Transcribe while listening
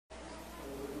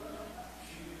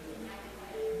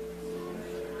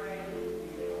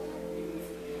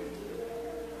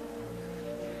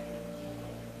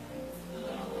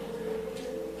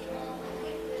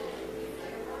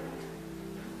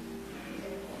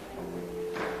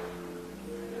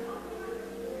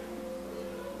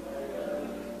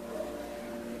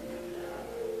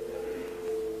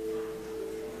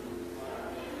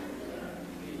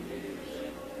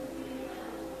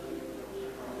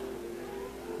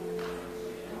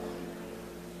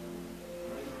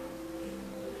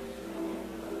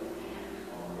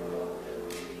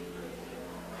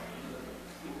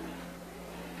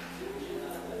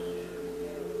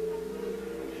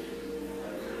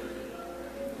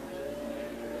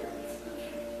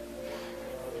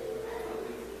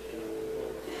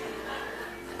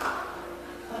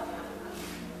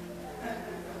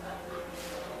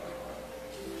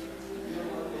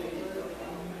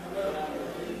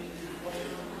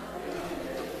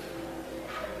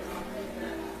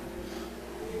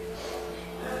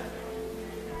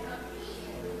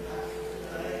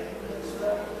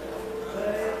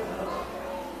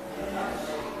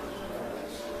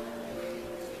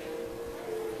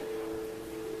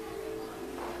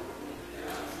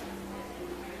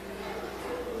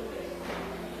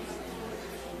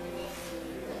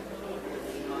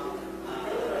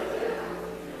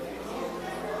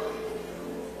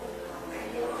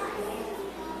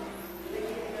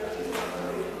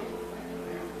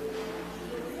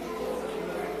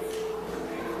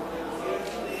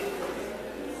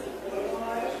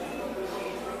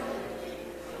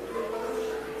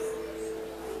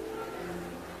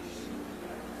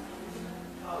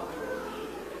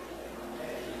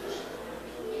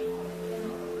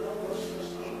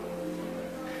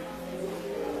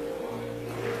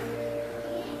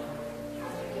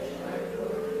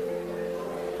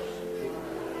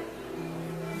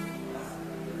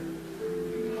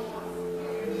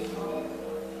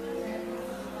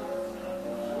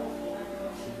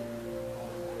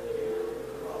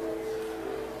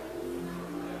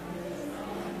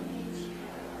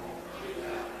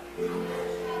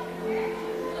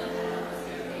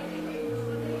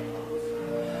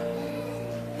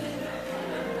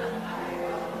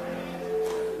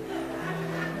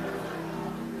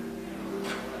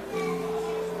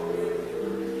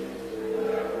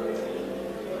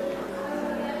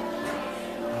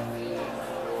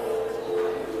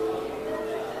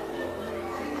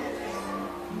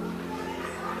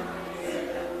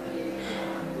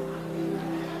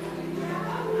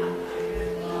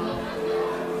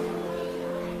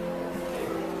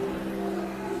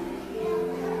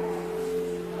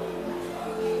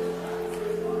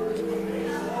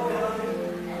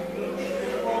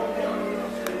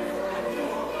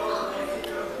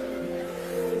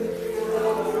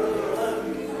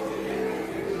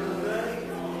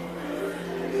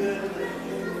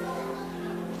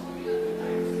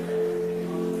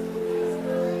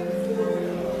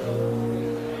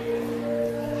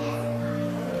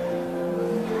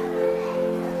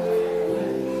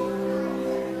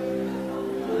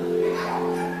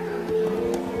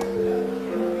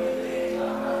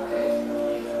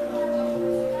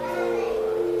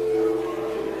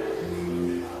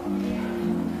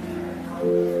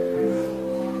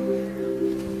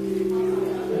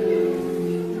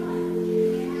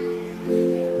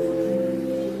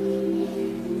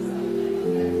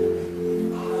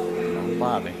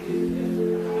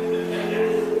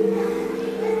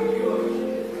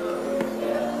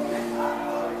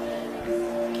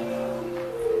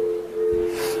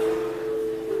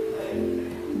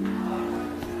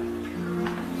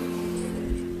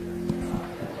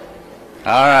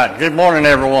All right, good morning,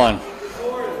 everyone.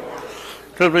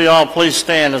 Could we all please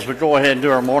stand as we go ahead and do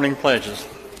our morning pledges?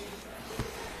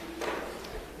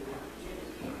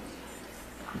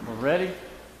 We're ready?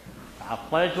 I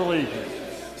pledge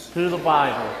allegiance to the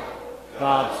Bible,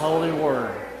 God's holy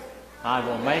word. I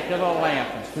will make it a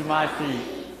lamp unto my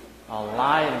feet, a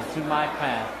light unto my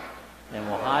path, and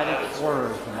will hide its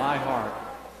words in my heart,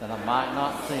 that I might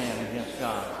not sin against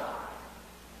God.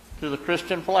 To the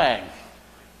Christian flag.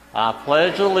 I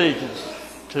pledge allegiance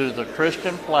to the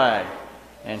Christian flag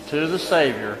and to the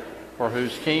Savior for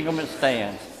whose kingdom it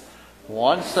stands,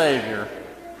 one Savior,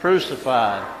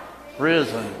 crucified,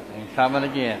 risen, and coming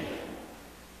again.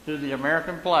 To the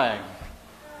American flag.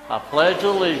 I pledge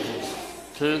allegiance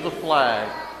to the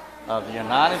flag of the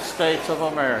United States of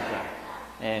America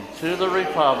and to the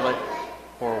republic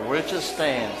for which it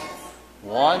stands,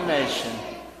 one nation,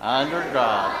 under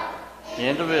God,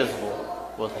 indivisible,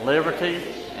 with liberty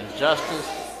and justice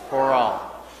for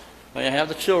all. May I have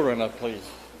the children up, please?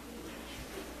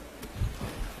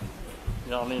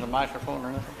 Y'all need a microphone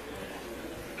or nothing?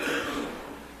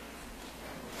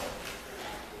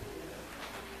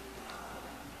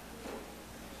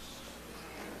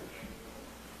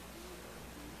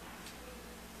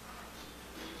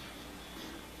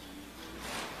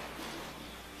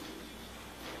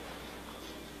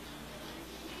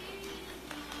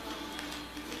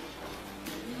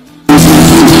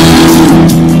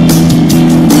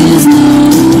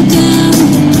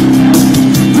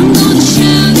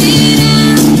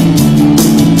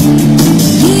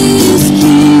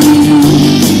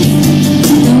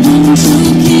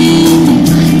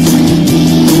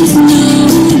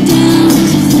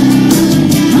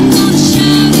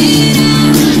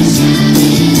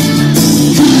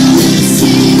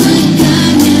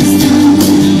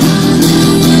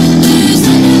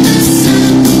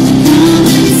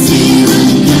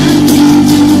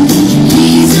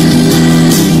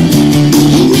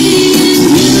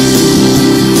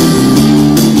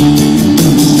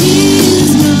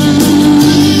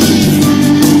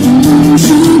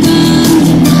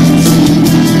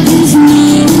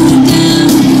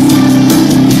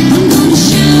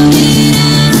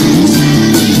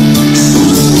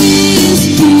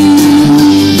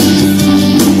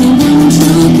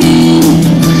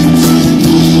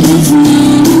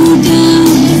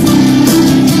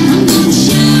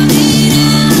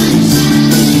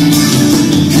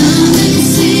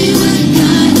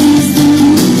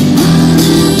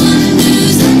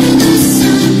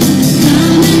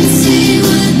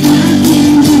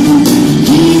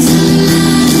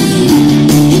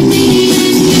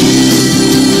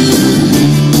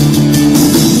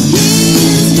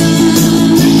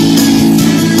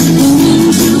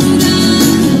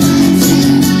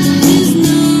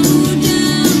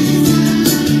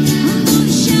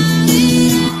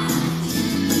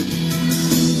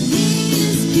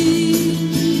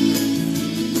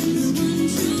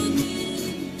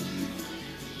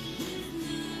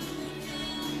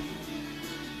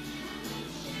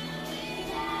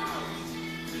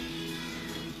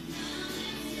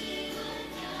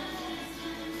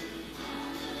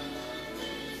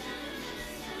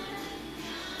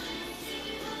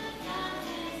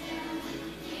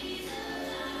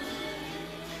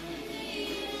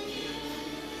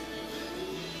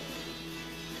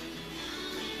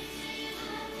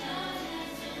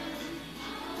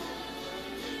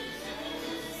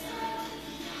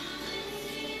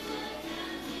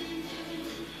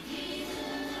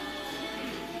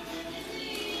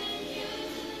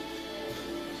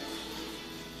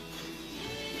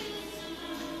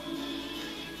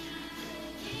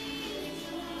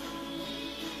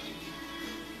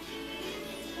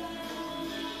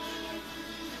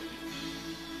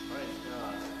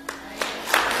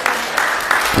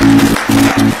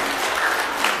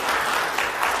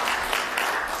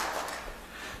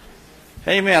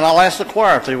 Amen. I'll ask the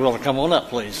choir if they will to come on up,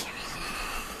 please.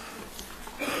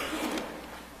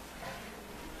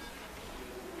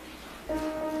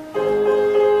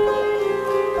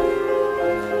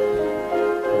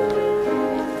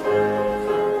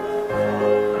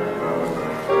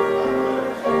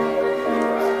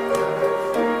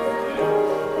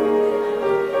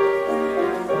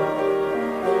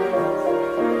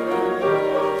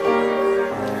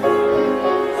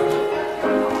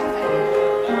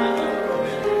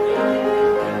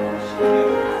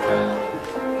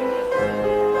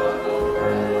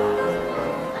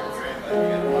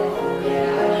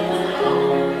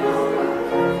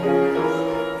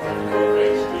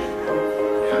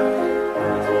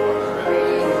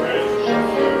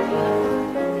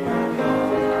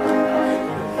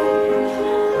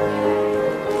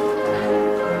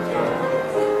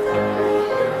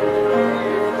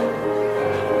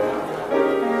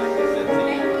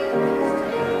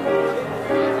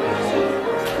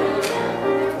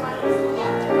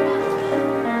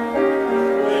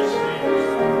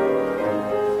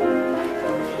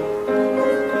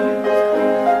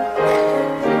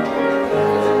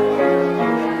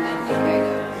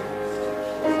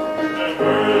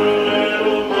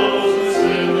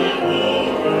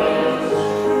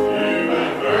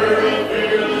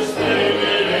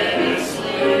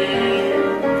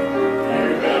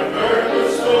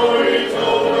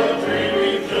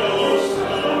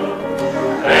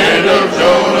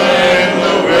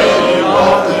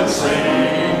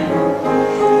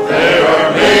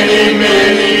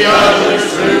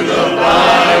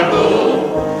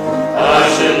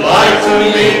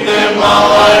 meet them all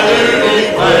I do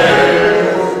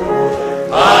declare.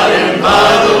 By and by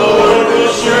the Lord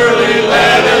will surely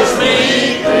let us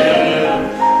meet them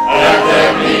at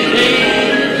that meeting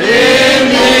in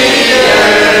the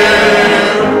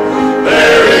air.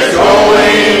 There is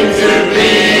going to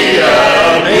be a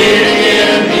meeting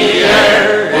in the air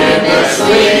in the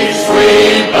sweet,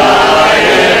 sweet by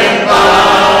and by.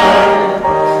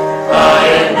 I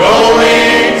am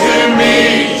going to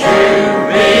meet you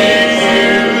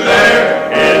there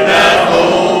in that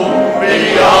home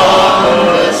beyond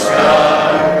the sky.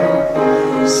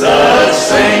 Such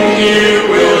singing you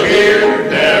will hear,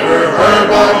 never heard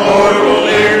by mortal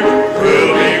ear,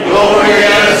 will be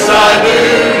glorious, I do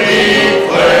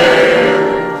declare.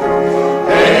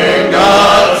 And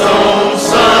God's own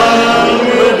Son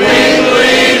will be the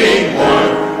leading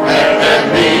one at that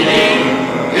meeting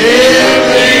in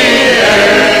the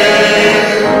air.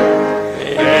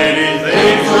 Many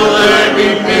things will there be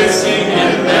missing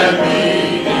in that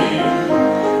meeting,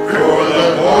 for the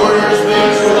mourners'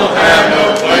 things will have no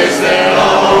place at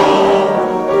all.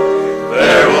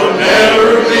 There will never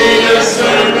be a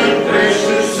sermon preached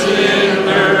to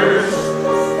sinners,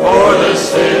 for the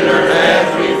sinner hath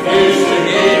refused to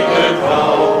heed the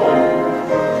call.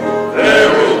 There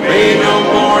will be no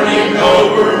mourning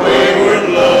over wayward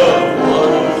loved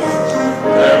ones.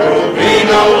 There will be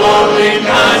no lonely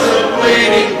nights of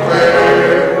pleading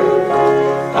prayer.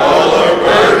 All our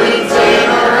burdens and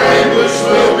our anguish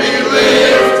will be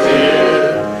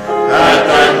lifted at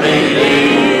that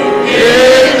meeting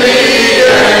in the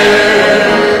air.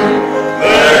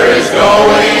 There is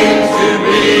going to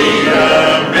be a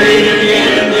meeting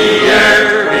in the air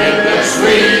in the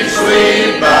sweet,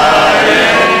 sweet by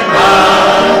and by.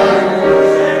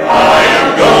 I am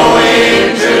going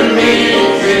to meet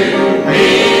you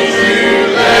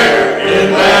there in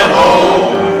that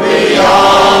home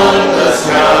beyond the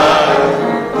sky.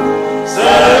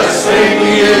 Such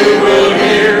singing you will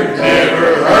hear, never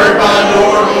heard by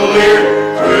mortal ear,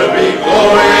 will be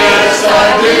glorious, I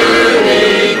do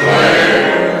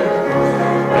declare.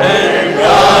 And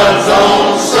God's own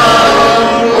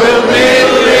Son will be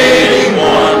the leading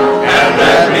one at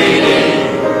that meeting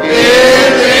in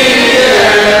the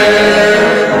air.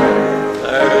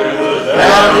 The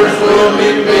doubters will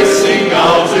be missing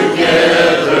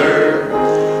altogether.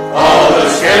 All the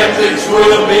skeptics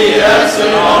will be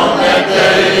absent on that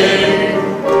day.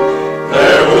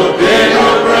 There will be no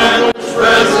grandmas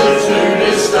present to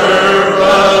disturb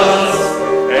us,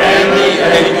 and the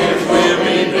angels will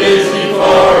be busy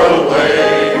far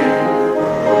away.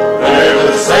 There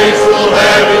the saints will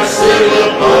have it sealed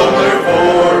upon their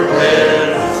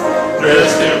foreheads,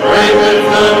 dressed in raiment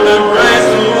none but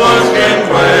ransom ones can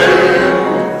wear.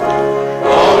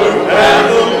 All who have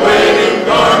the wedding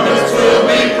garments will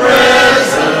be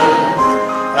present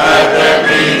at that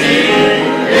meeting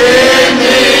in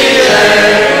the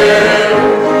air.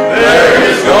 There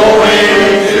is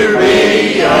going to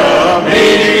be a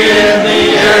meeting in the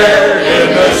air in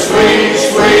the sweet,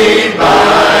 sweet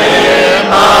by and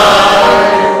by.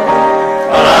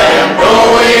 I am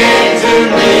going to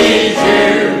meet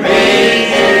you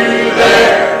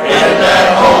there in that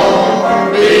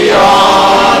home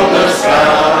beyond the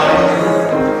sky.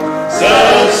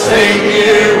 Such singing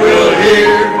you will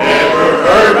hear, never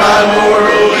heard by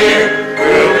mortal ear,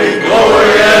 will be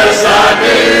glorious, I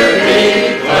do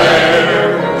declare.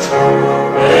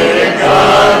 And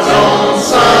God's own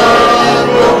Son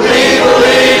will be the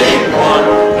leading one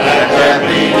at that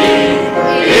meeting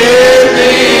in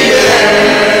the air.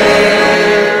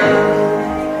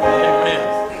 Amen.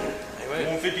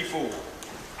 154.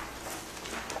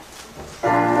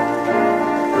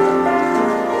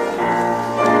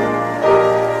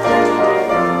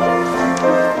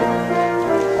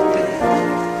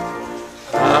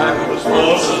 I was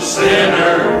once a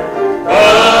sinner,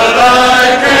 but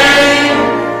I came,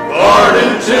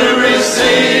 pardon to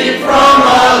receive from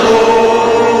my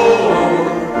Lord.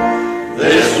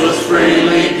 This was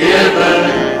freely given,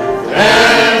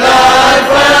 and I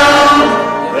found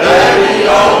that He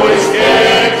always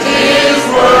kept His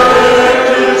word.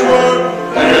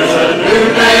 There's a new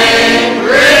name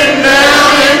written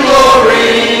down in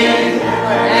glory,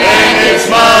 and it's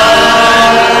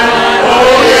mine.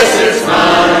 Oh yes, it's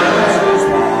mine.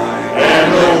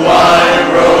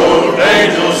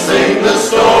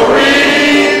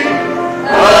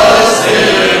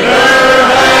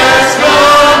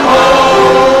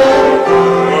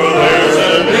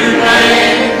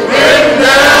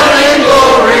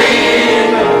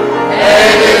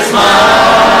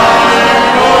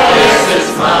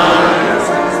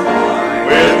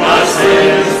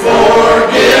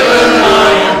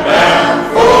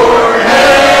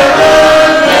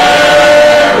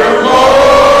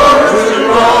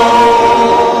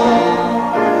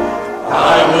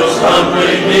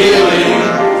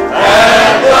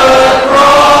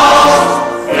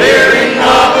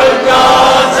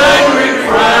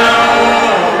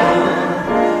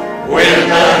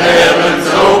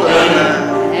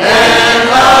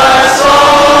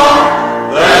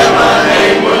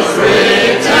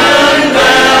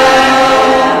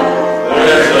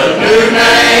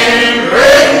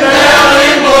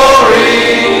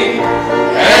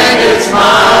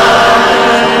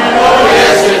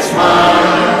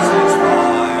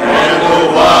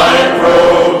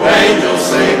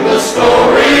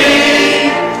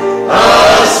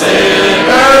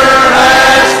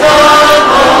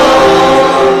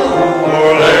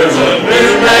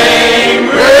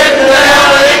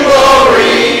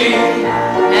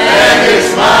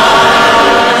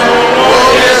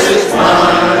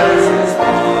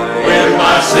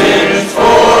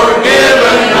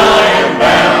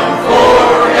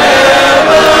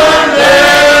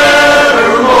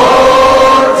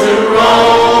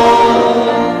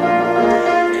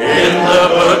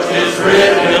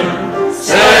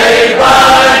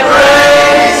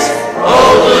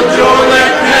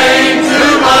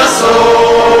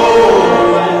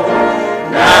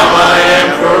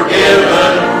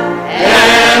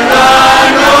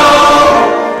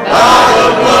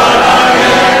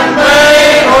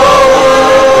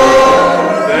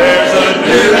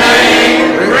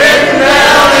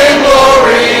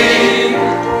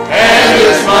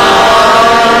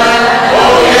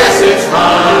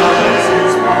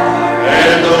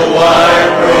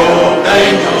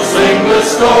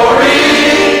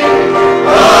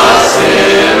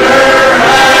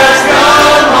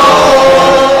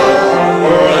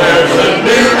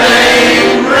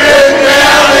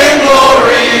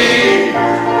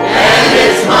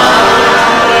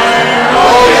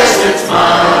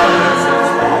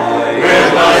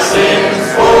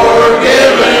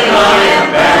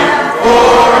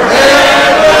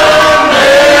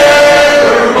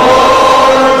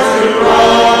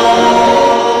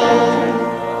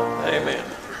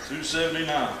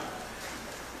 279.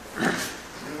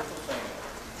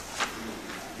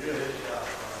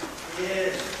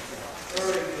 Yes,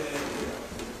 very good.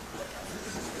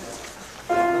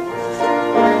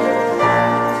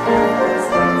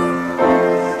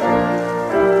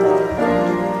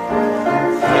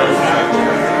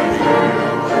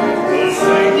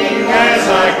 Singing as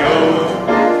I go,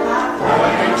 I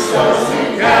exalt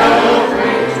in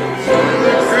Calvary to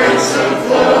the crimson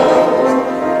flow.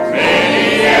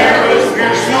 Many arrows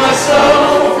pierce my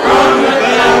soul from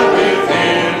without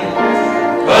within,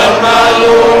 but my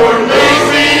Lord leads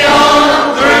me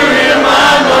on. Through Him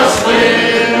I must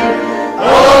live.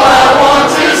 Oh, I want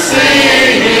to see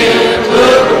Him,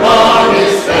 look upon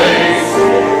His face,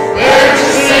 there to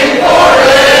sing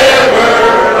forever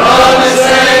of His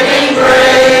saving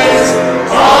grace.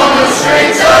 On the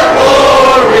streets of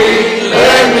glory,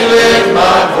 let me lift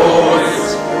my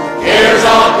voice. Cares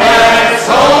all past,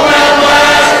 home at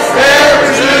last, ever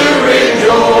to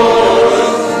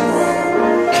rejoice.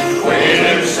 When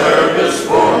in service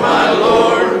for my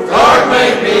Lord, dark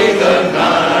may be the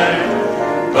night,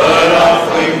 but I'll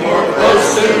cling more close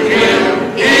to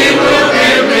Him, He will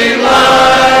give me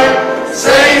light.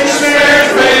 Satan's snares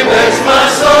may vex my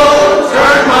soul,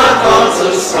 turn my thoughts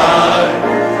aside,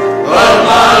 but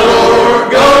my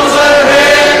Lord goes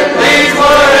ahead, leads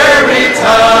whatever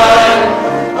betide.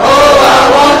 Oh, I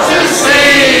want to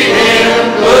see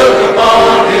Him, look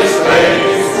upon His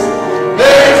face,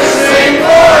 there to sing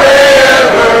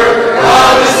forever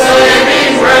of His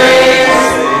saving grace.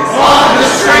 On the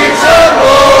streets of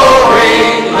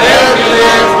glory, let me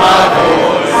lift my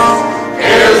voice.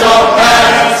 Cares all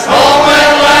past, home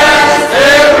at last,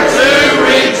 ever to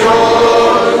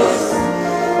rejoice.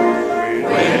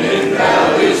 When in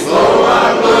valleys low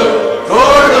I look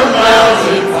toward the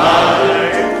mountain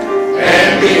high,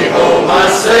 and behold my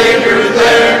Savior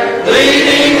there,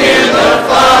 leading in the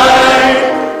fight,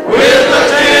 with a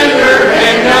tender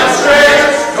hand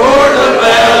outstretched toward the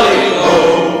valley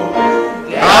low,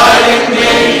 guiding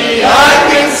me, I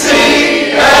can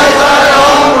see as I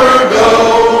onward go.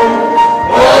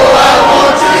 Oh, I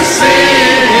want to see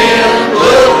Him,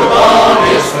 look upon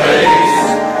His face,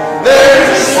 there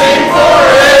to sing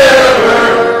forever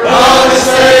of His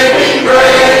saving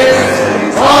grace.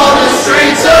 On the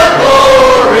streets of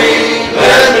glory,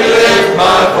 let me lift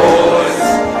my voice.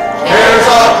 Cares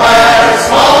all past,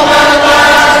 home at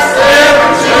last, ever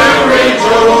to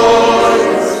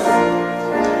rejoice.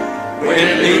 When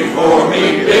before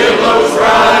me billows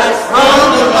rise from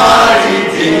the mighty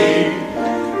deep,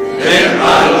 then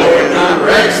my Lord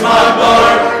directs my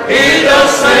bark, He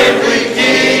does safely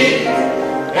keep,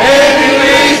 and He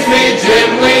leads me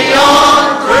gently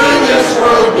on through this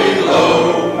world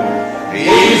below.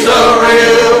 He's a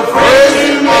real friend to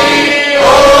me,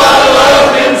 oh, I love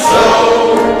Him so.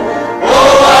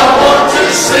 Oh, I want to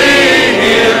see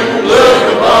Him, look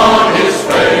upon His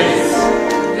face,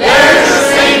 there to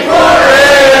sing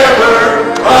forever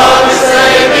of His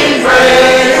saving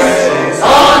grace.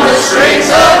 On the streets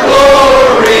of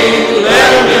glory,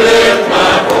 let me lift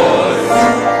my voice.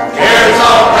 Cares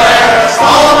all past,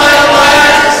 home at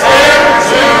last, ever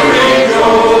to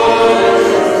rejoice.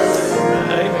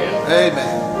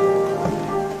 Amen.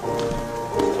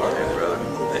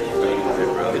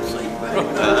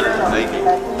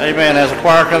 Amen. As the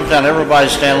choir comes down, everybody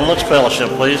stand and let's fellowship,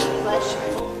 please.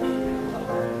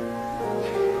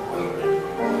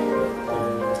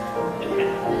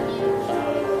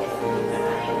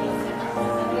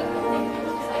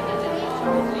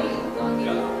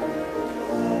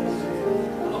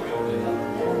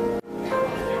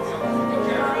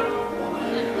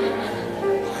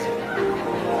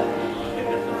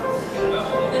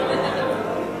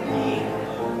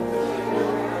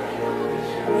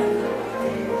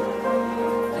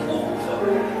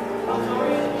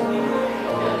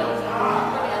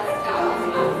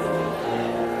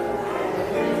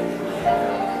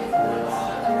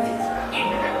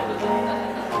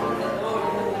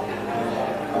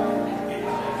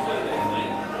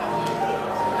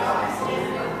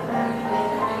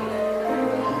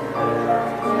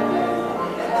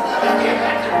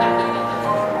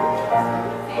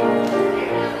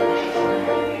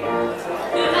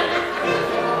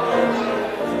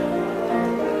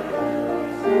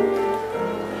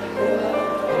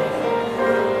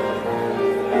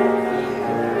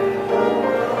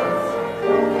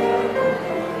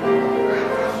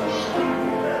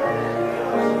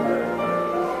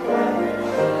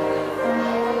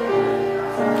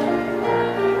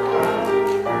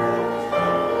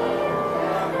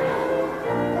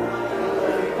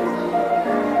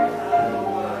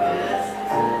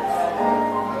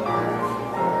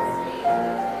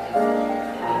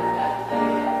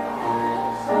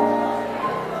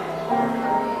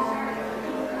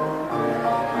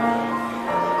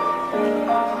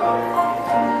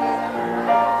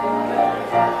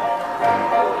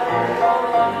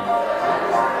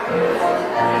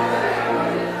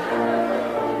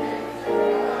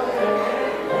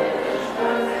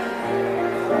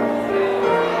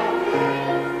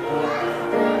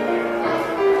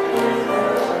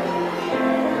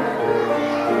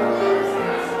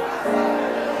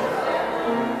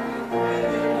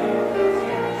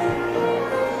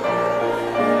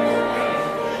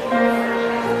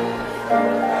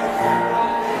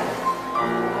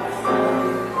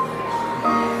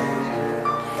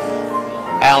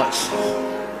 Alex.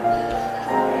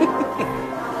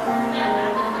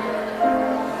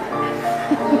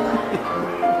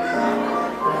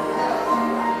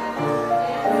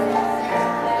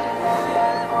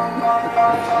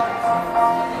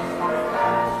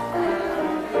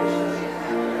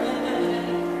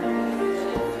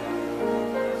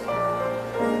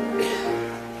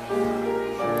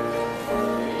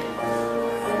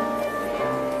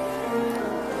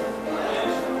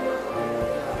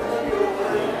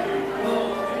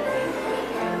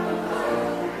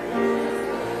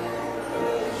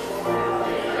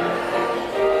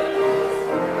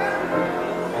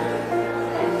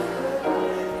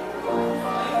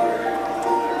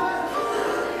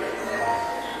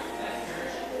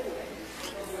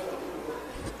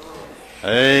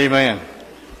 Amen.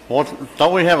 Well,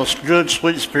 don't we have a good,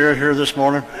 sweet spirit here this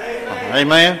morning?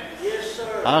 Amen. Yes,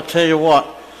 sir. I'll tell you what,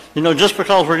 just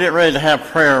because we're getting ready to have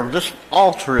prayer, this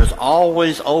altar is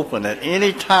always open at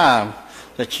any time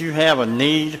that you have a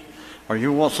need or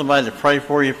you want somebody to pray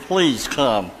for you, please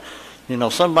come.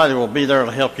 Somebody will be there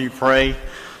to help you pray,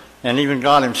 and even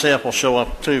God himself will show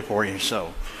up too for you.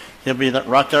 So he'll be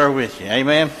right there with you.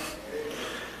 Amen.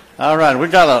 All right,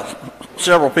 we've got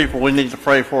several people we need to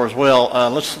pray for as well.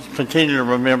 Let's continue to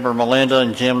remember Melinda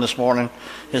and Jim this morning.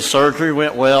 His surgery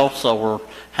went well, so we're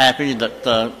happy that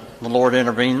the Lord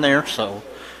intervened there. So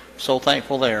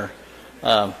thankful there.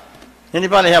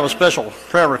 Anybody have a special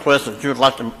prayer request that you would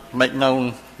like to make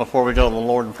known before we go to the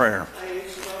Lord in prayer? Hey,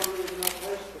 it's not really my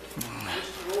place, but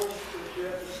Mr. Royce was there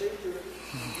at the secret,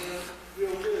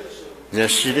 real good. So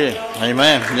Yes, you did.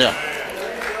 Amen. Yeah.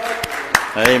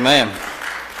 Amen.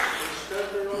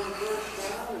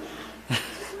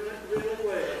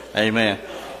 Amen.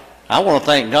 I want to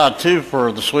thank God, too,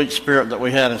 for the sweet spirit that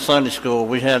we had in Sunday school.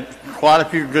 We had quite a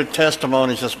few good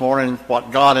testimonies this morning,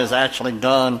 what God has actually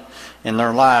done in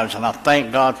their lives, and I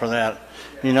thank God for that.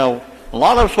 A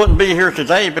lot of us wouldn't be here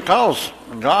today because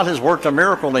God has worked a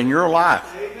miracle in your life.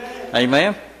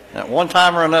 Amen. At one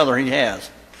time or another, he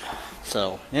has.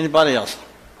 So, anybody else?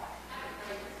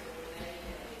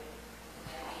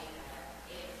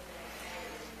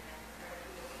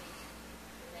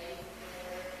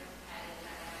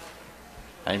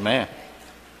 Amen.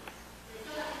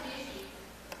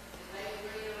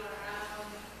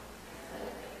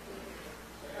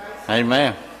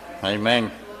 Amen.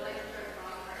 Amen.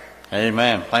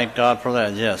 Amen. Thank God for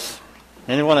that. Yes.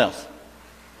 Anyone else?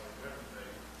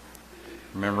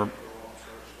 Remember?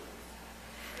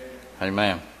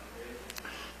 Amen.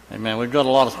 Amen. We've got a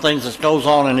lot of things that goes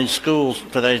on in these schools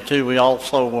today too. We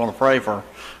also want to pray for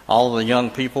all the young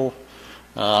people.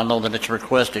 I know that it's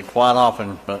requested quite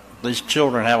often, but these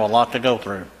children have a lot to go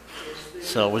through.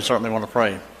 So we certainly want to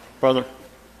pray. Brother?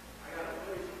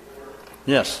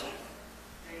 Yes.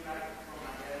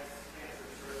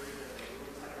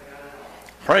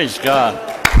 Praise God.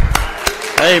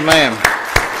 Amen.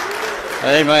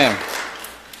 Amen.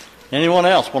 Anyone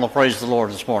else want to praise the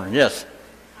Lord this morning? Yes.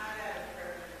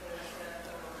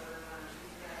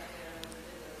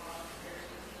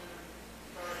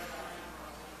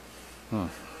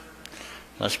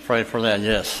 Let's pray for that.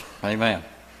 Yes. Amen.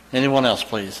 Anyone else,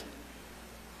 please?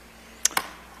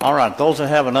 All right. Those that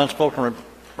have an unspoken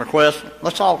request,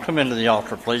 let's all come into the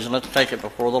altar, please, and let's take it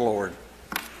before the Lord.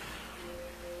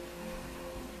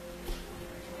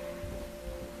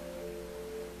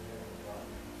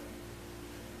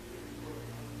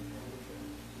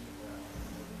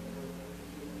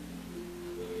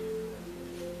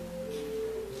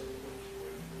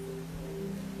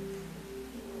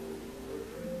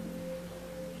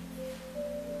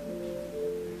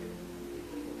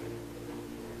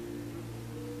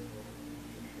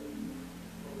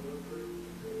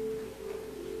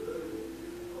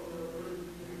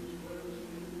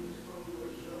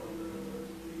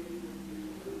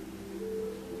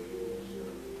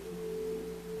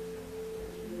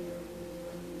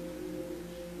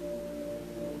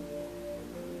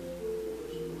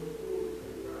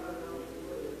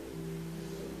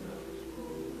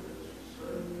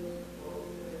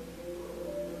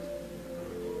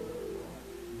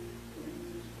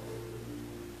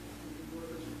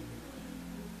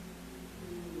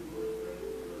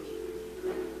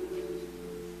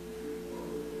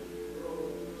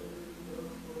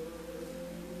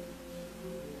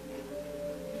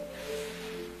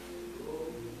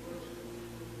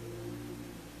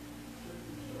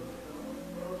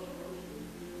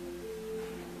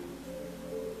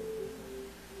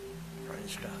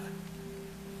 Praise God.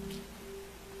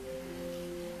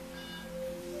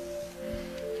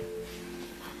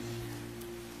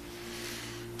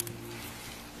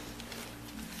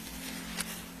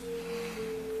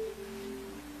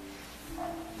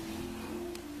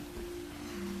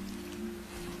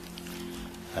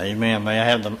 Amen. May I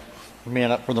have the men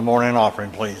up for the morning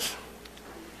offering, please?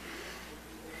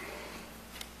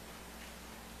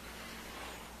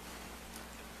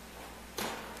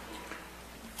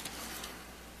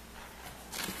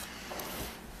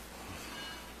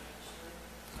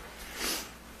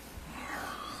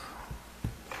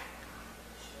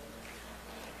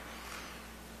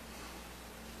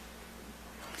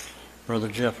 Brother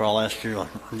Jeff, I'll ask you to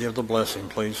give the blessing,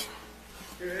 please.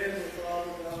 Dear Heavenly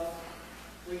Father, God,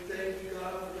 we thank you,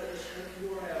 God, for letting us come to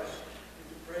your house and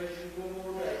to praise you one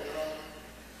more day, God.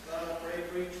 God, I pray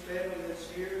for each family that's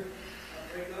here. I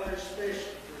pray, God,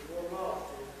 especially for Lord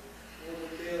Lofton, Lord,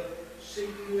 that they'll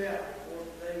seek you out before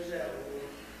the day's out,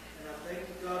 Lord. And I thank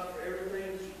you, God, for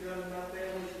everything that you've done in my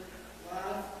family's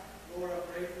life. Lord, I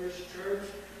pray for this church.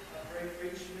 I pray for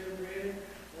each member in it.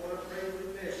 Lord, I pray for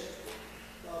the message.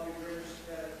 Bobby Burns,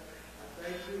 I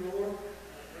thank you, Lord. I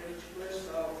pray that you bless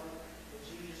the offering. In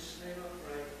Jesus' name I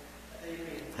pray.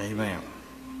 Amen. Amen.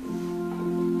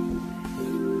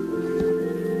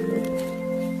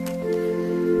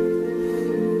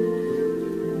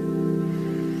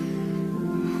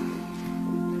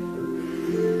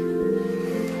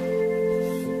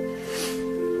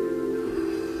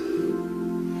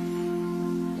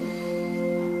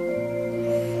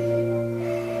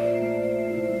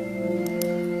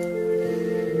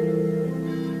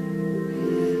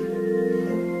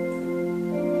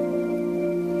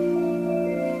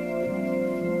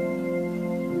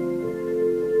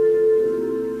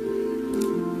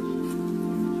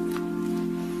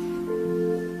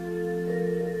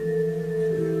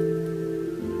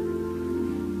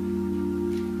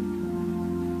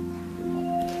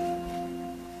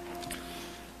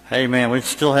 Amen. We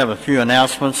still have a few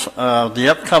announcements. The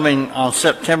upcoming on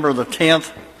September the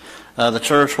 10th, the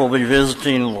church will be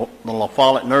visiting the La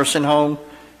Follette Nursing Home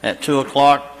at 2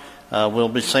 o'clock. We'll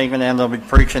be singing and they'll be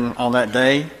preaching on that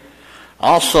day.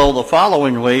 Also, the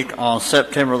following week on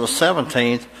September the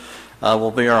 17th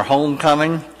will be our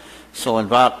homecoming. So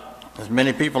invite as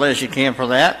many people as you can for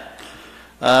that.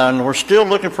 And we're still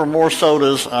looking for more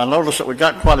sodas. I noticed that we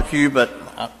got quite a few, but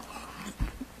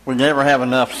we never have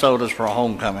enough sodas for a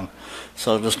homecoming.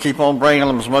 So just keep on bringing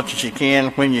them as much as you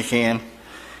can when you can.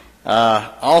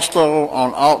 Also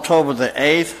on October the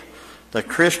 8th, the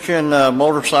Christian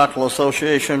Motorcycle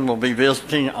Association will be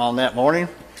visiting on that morning.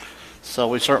 So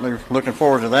we're certainly looking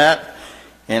forward to that.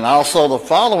 And also the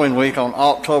following week on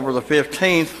October the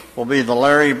 15th will be the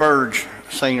Larry Burge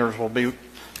Singers will be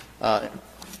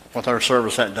with our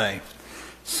service that day.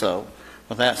 So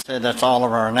with that said, that's all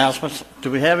of our announcements.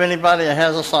 Do we have anybody that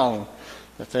has a song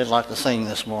that they'd like to sing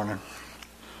this morning?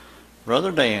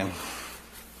 Brother Dan.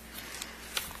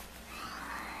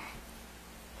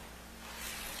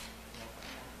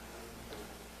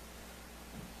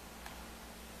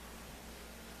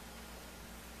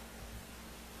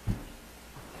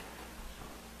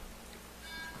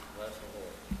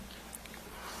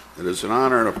 It is an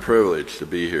honor and a privilege to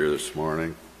be here this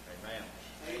morning.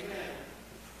 Amen.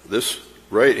 This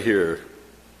right here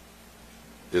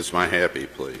is my happy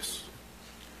place.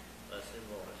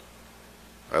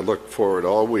 I look forward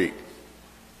all week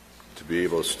to be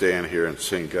able to stand here and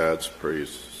sing God's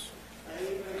praises.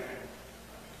 Amen.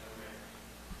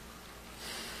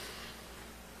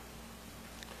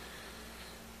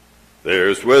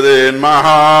 There's within my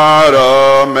heart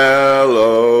a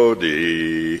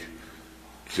melody.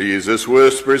 Jesus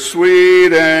whispers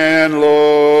sweet and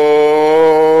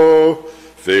low.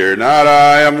 Fear not,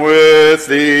 I am with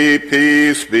thee,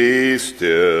 peace be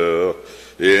still.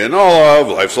 In all of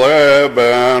life's ebb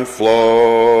and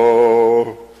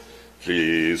flow.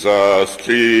 Jesus,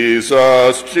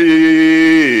 Jesus,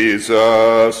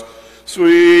 Jesus,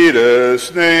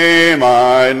 sweetest name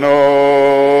I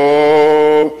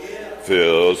know.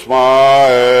 Fills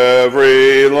my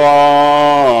every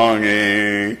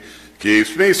longing,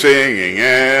 keeps me singing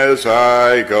as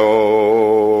I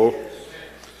go.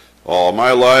 All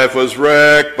my life was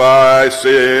wrecked by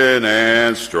sin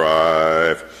and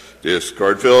strife.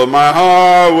 Discord filled my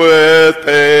heart with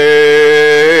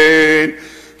pain.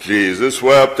 Jesus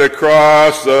wept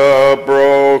across the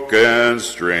broken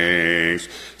strings,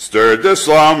 stirred the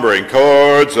slumbering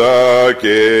chords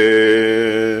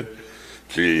again.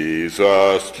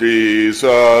 Jesus,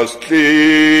 Jesus,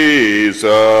 Jesus,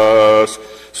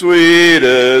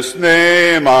 sweetest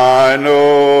name I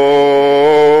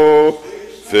know,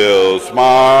 fills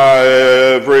my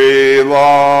every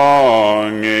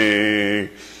longing,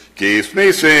 keeps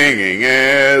me singing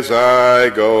as I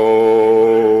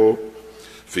go.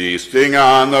 Feasting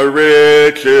on the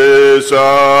riches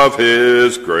of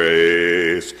his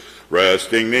grace,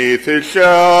 resting 'neath his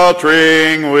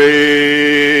sheltering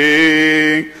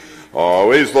wing,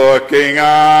 always looking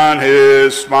on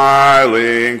his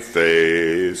smiling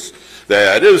face.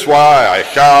 That is why I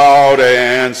shout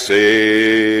and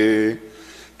sing,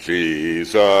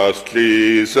 Jesus,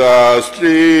 Jesus,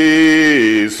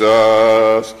 Jesus,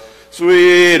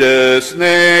 sweetest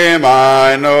name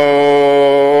I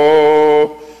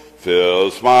know,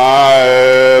 fills my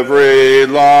every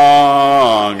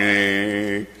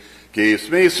longing, keeps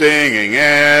me singing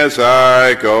as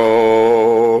I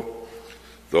go.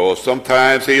 Though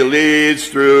sometimes he leads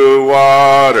through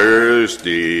waters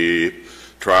deep,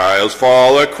 trials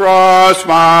fall across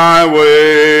my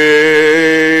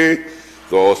way.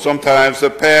 Though sometimes the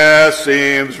path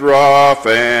seems rough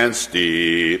and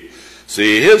steep,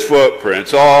 see his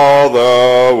footprints all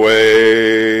the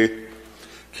way.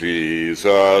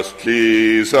 Jesus,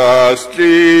 Jesus,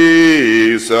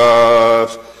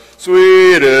 Jesus,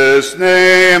 sweetest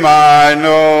name I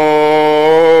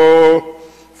know,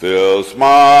 fills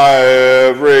my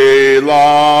every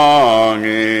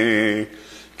longing,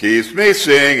 keeps me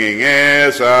singing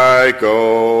as I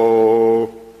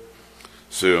go.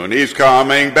 Soon he's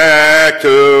coming back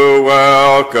to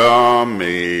welcome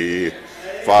me,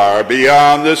 far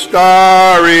beyond the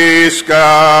starry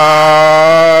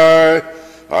sky.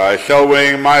 I shall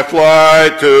wing my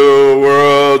flight to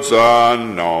worlds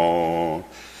unknown.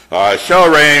 I shall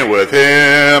reign with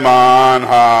him on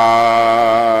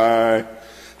high.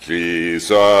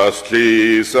 Jesus,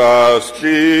 Jesus,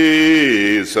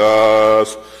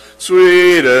 Jesus,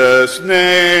 sweetest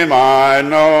name I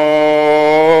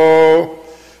know,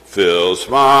 fills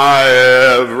my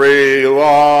every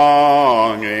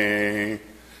longing,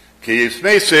 keeps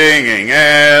me singing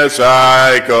as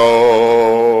I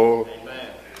go. Amen.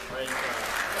 Praise God.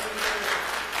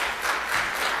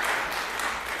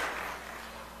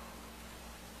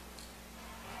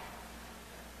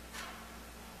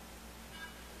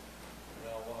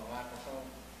 Y'all want a microphone?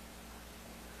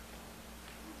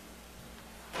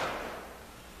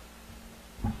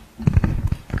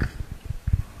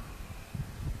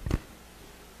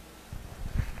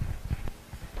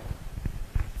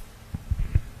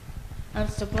 I'm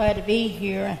so glad to be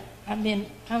here. I've been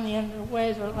coming under the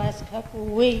weather the last couple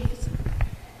of weeks.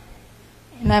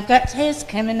 And I've got tests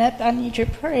coming up. I need your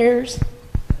prayers.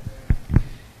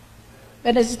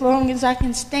 But as long as I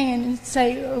can stand and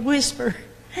say or whisper,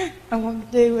 I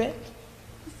want to do it.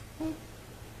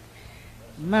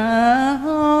 My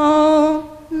home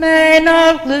may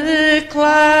not look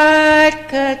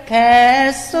like a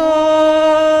castle,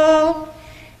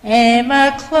 and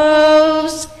my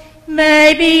clothes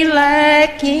may be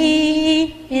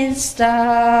lacking in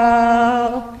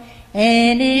style.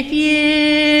 And if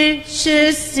you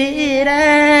should sit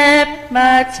at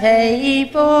my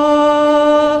table,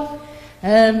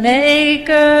 a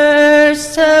maker's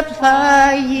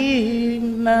supply you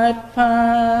might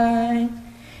find.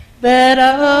 But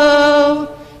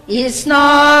oh, it's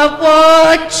not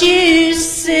what you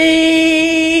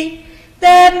see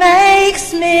that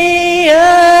makes me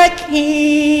a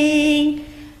king,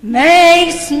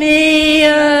 makes me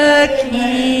a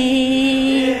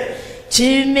king.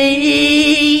 To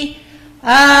me,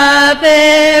 I've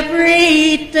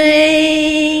everything,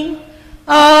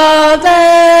 all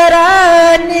that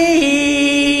I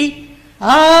need,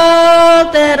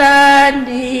 all that I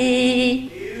need,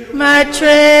 my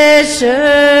treasures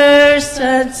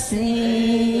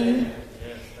unseen.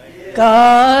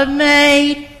 God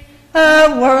made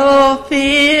a world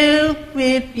filled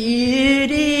with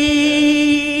beauty,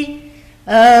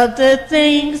 of the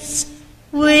things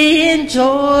we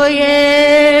enjoy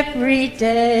every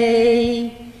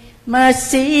day. My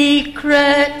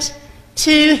secret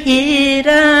to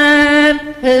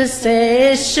hidden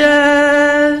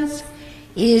possessions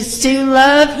is to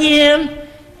love Him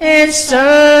and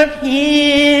serve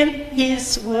Him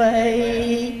His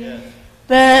way.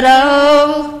 But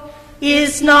oh,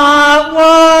 it's not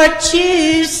what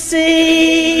you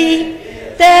see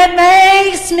that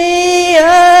makes me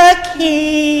a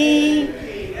king,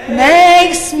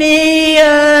 makes me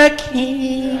a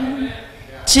king.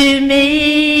 To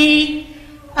me,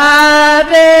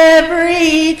 I've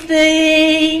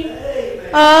everything,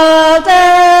 all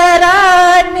that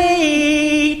I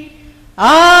need,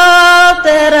 all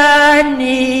that I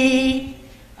need,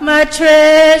 my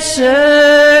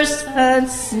treasures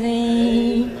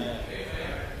unseen.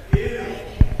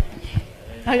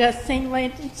 I got to sing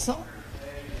Landon's song.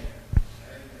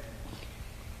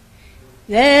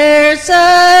 There's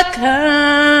a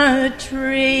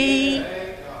country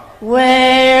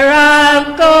where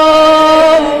I'm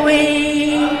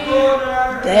going.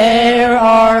 There there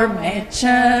are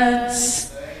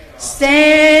mansions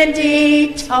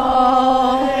standing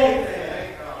tall.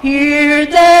 Here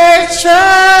their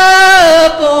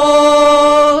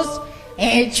troubles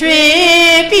and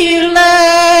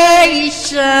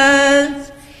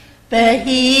tribulations, but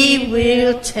He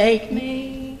will take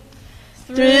me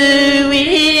through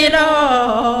it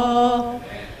all.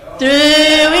 Through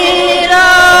it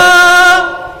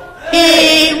all,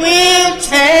 He will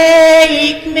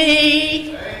take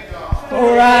me,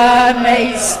 for I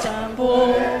may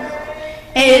stumble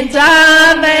and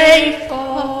I may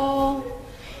fall,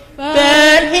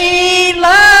 but He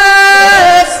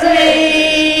loves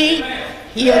me.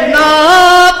 He'll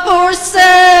not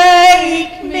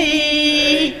forsake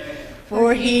me,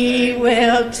 for He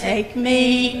will take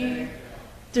me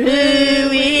through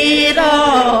it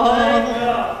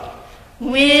all.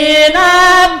 When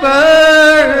I'm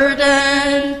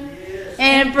burdened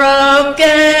and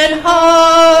broken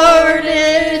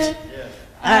hearted,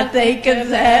 I think of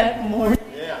that morning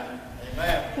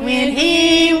when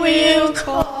He will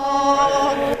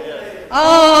call.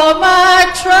 All my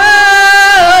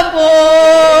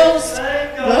troubles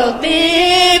will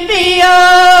then be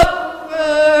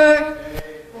over,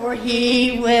 for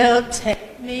He will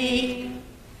take me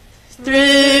through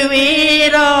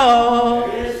it all.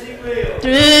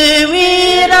 Through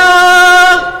it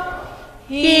all,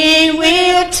 He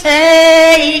will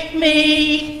take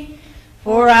me,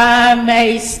 for I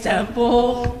may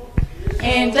stumble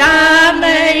and I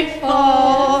may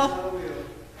fall,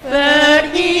 but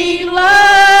He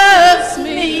loves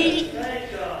me.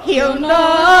 He'll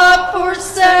not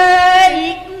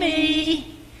forsake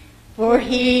me, for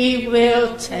He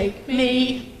will take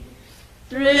me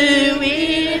through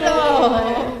it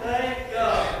all.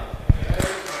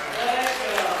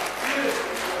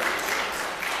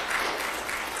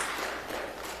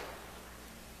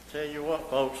 Tell you what,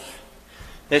 folks,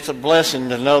 it's a blessing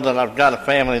to know that I've got a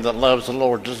family that loves the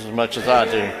Lord just as much as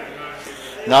I do.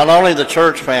 Not only the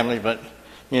church family, but,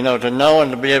 to know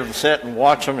and to be able to sit and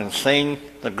watch them and sing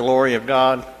the glory of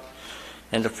God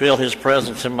and to feel His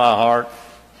presence in my heart.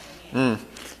 And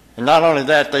not only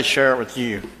that, they share it with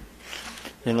you.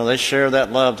 They share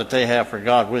that love that they have for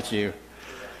God with you.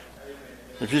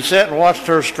 If you sit and watch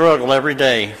her struggle every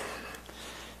day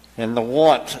and the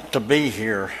want to be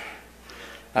here,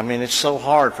 it's so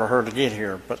hard for her to get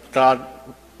here, but God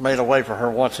made a way for her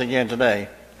once again today.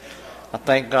 I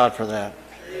thank God for that.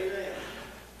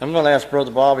 I'm going to ask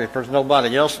Brother Bobby if there's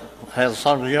nobody else has a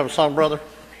song. Do you have a song, brother?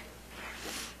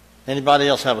 Anybody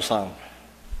else have a song?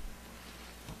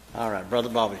 All right, Brother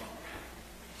Bobby.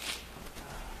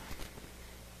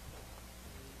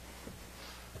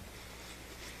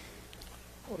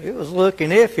 It was looking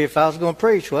iffy if I was going to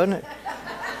preach, wasn't it?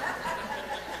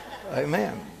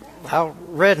 Amen. I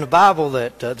read in the Bible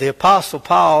that the Apostle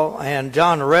Paul and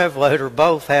John the Revelator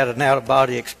both had an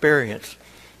out-of-body experience.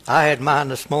 I had mine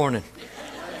this morning.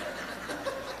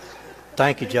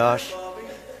 Thank you, Josh.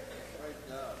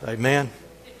 Amen.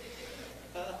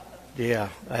 Yeah,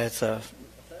 that's a...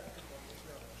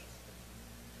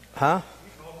 Huh?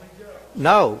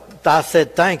 No, I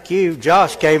said thank you.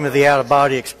 Josh gave me the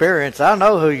out-of-body experience. I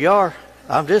know who you are.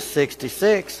 I'm just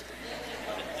 66.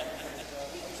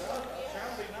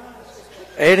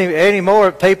 Any more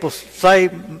people say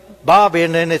Bobby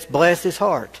and then it's bless his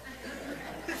heart.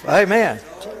 Amen.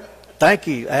 Thank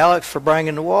you, Alex, for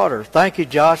bringing the water. Thank you,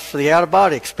 Josh, for the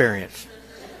out-of-body experience.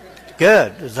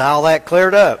 Good. Is all that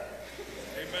cleared up?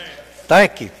 Amen.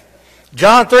 Thank you.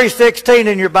 John 3:16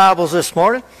 in your Bibles this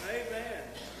morning. Amen.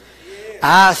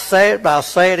 I say it, but I'll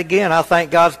say it again. I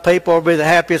think God's people will be the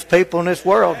happiest people in this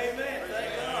world. Amen.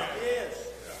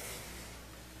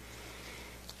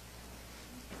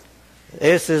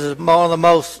 This is one of the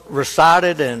most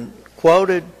recited and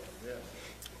quoted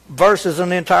verses in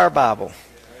the entire Bible.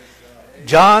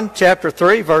 John chapter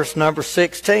 3, verse number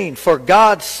 16. For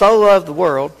God so loved the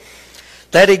world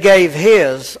that He gave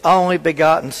His only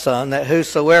begotten Son, that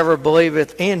whosoever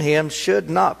believeth in Him should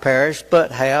not perish,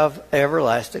 but have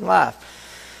everlasting life.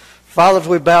 Fathers,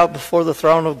 we bow before the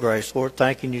throne of grace, Lord,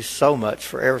 thanking You so much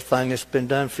for everything that's been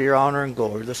done for Your honor and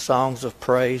glory. The songs of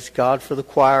praise, God, for the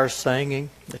choir singing,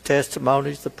 the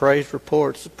testimonies, the praise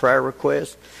reports, the prayer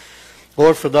requests.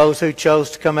 Lord, for those who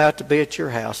chose to come out to be at Your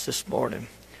house this morning.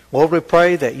 Lord, we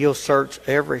pray that You'll search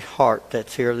every heart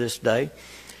that's here this day.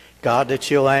 God,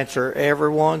 that You'll answer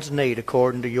everyone's need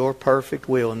according to Your perfect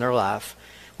will in their life.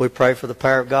 We pray for the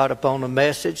power of God upon the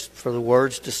message, for the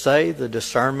words to say, the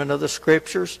discernment of the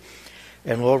Scriptures.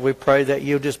 And Lord, we pray that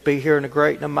You'll just be here in a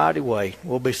great and a mighty way.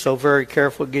 We'll be so very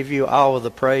careful to give You all of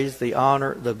the praise, the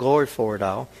honor, the glory for it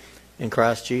all. In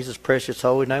Christ Jesus' precious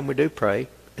holy name we do pray.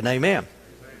 And amen.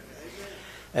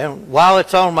 And while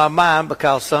it's on my mind,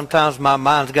 because sometimes my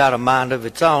mind's got a mind of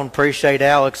its own, appreciate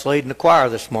Alex leading the choir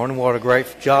this morning. What a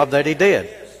great job that he did.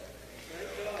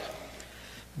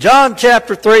 John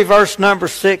chapter 3, verse number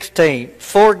 16.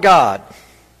 For God,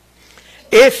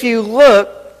 if you look,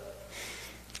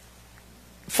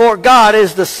 for God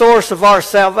is the source of our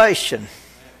salvation.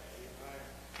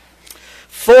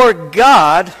 For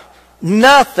God,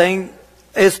 nothing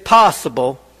is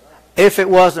possible if it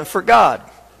wasn't for God.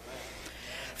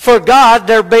 For God,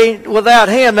 without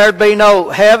Him, there'd be no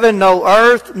heaven, no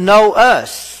earth, no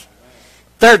us.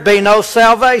 There'd be no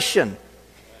salvation.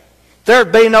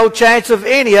 There'd be no chance of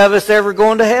any of us ever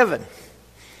going to heaven.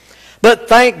 But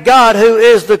thank God, who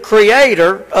is the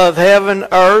creator of heaven,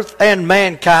 earth, and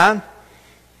mankind,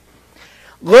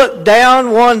 looked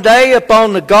down one day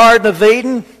upon the Garden of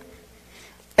Eden,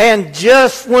 and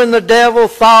just when the devil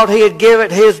thought he had given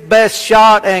it his best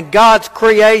shot and God's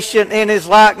creation in His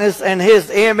likeness and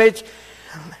His image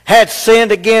had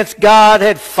sinned against God,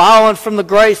 had fallen from the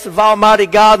grace of Almighty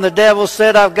God, and the devil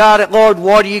said, I've got it, Lord,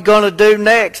 what are you going to do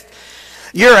next?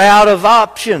 You're out of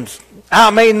options. I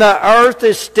mean, the earth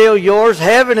is still yours,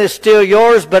 heaven is still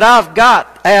yours, but I've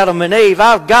got Adam and Eve.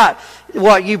 I've got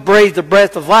what you breathed the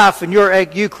breath of life, and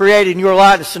you created in your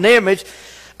likeness and image.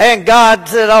 And God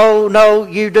said, oh, no,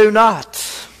 you do not.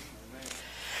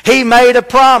 He made a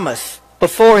promise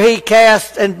before He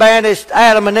cast and banished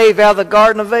Adam and Eve out of the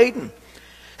Garden of Eden.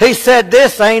 He said,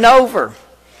 this ain't over.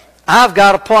 I've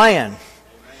got a plan.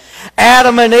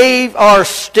 Adam and Eve are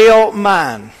still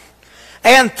mine.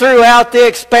 And throughout the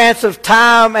expanse of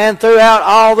time and throughout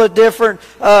all the different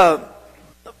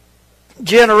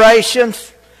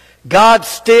generations, God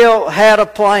still had a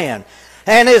plan.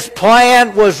 And His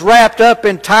plan was wrapped up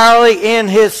entirely in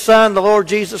His Son, the Lord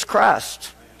Jesus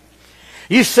Christ.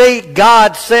 You see,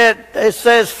 God said, it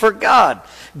says for God.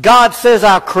 God says,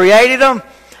 I've created them.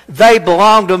 They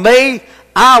belong to me.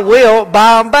 I will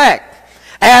buy them back.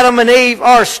 Adam and Eve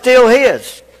are still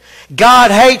His. God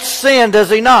hates sin,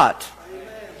 does He not?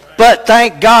 But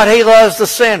thank God He loves the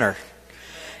sinner.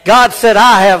 God said,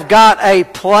 I have got a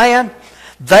plan.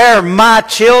 They're my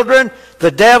children.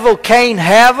 The devil can't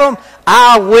have them.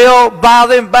 I will buy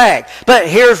them back. But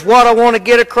here's what I want to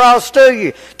get across to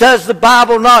you. Does the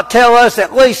Bible not tell us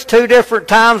at least 2 different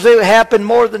times, it happened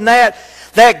more than that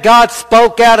God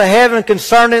spoke out of heaven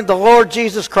concerning the Lord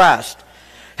Jesus Christ?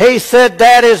 He said,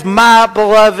 that is my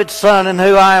beloved Son in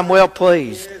whom I am well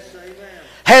pleased.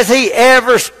 Has He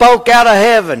ever spoke out of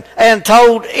heaven and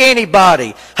told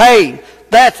anybody, hey,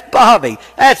 that's Bobby.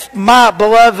 That's my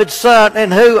beloved Son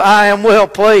in whom I am well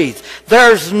pleased.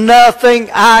 There's nothing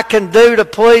I can do to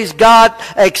please God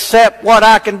except what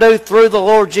I can do through the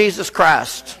Lord Jesus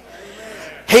Christ.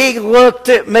 He looked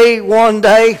at me one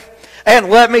day, and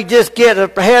let me just get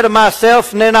ahead of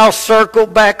myself and then I'll circle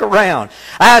back around.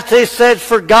 He said,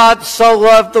 for God so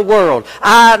loved the world.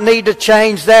 I need to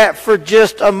change that for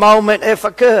just a moment if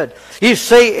I could. You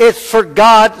see, it's for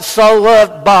God so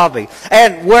loved Bobby.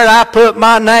 And where I put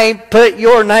my name, put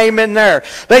your name in there.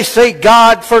 They see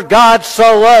for God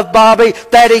so loved Bobby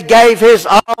that He gave His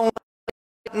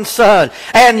own Son.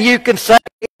 And you can say,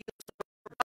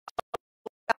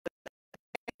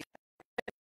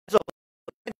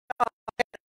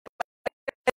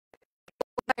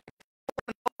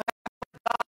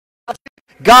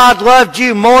 God loved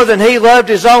you more than He loved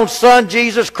His own Son,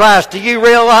 Jesus Christ. Do you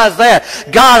realize that?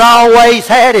 God always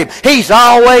had Him. He's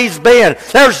always been.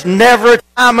 There's never a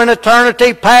time in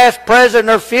eternity, past, present,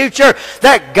 or future,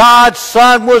 that God's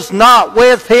Son was not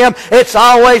with Him. It's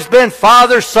always been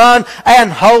Father, Son,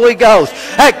 and Holy Ghost.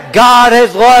 That God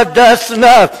has loved us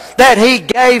enough that He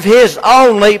gave His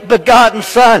only begotten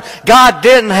Son. God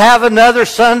didn't have another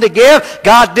Son to give.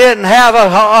 God didn't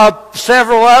have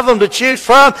several of them to choose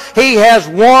from. He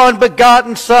has one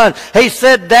begotten Son. He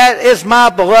said, that is my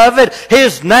beloved.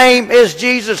 His name is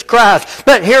Jesus Christ.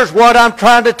 But here's what I'm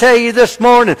trying to tell you this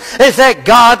morning, is that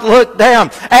God looked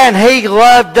down and He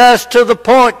loved us to the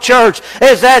point, church,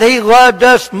 is that He loved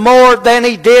us more than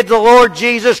He did the Lord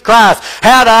Jesus Christ.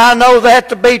 How do I know that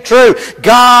to be true?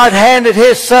 God handed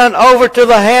His Son over to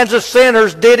the hands of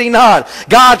sinners, did He not?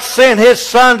 God sent His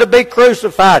Son to be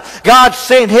crucified. God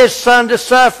sent His Son to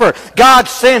suffer. God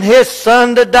sent His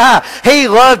Son to die. He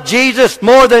loved Jesus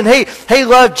more than He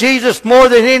loved Jesus more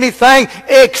than anything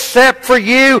except for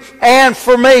you and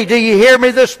for me. Do you hear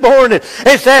me this morning?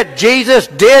 It's that Jesus Jesus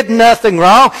did nothing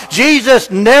wrong. Jesus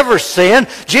never sinned.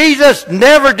 Jesus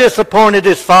never disappointed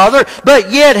his Father, but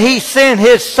yet he sent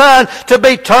his Son to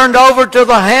be turned over to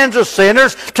the hands of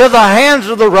sinners, to the hands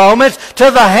of the Romans, to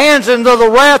the hands and to the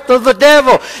wrath of the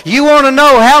devil. You want to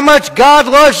know how much God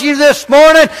loves you this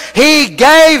morning? He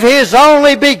gave his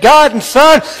only begotten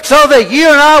Son so that you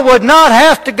and I would not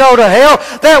have to go to hell,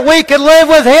 that we could live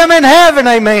with him in heaven.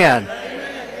 Amen.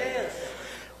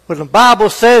 When the Bible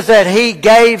says that he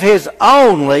gave his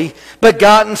only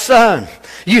begotten Son.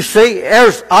 You see,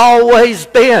 there's always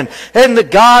been, and the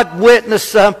God witnessed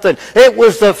something. It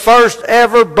was the first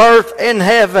ever birth in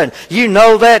heaven. You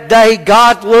know, that day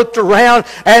God looked around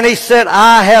and he said,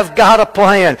 I have got a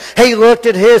plan. He looked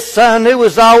at his Son who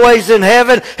was always in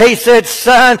heaven. He said,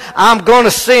 Son, I'm going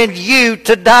to send you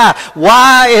to die.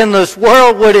 Why in this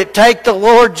world would it take the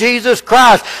Lord Jesus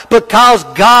Christ? Because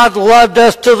God loved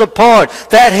us to the point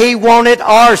that he wanted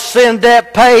our sin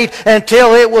debt paid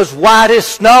until it was white as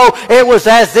snow. It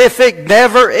was as if it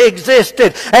never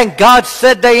existed. And God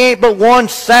said, they ain't but one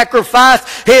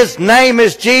sacrifice. His name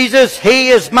is Jesus. He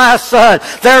is my Son.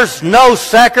 There's no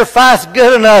sacrifice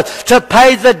good enough to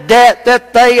pay the debt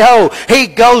that they owe. He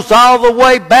goes all the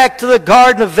way back to the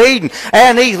Garden of Eden,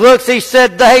 and he looks, he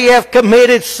said, they have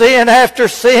committed sin after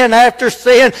sin after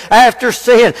sin after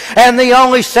sin. And the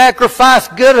only sacrifice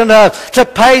good enough to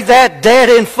pay that debt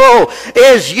in full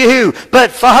is you.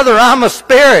 But Father, I'm a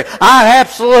spirit. I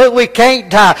absolutely can't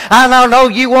die. I know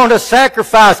you want a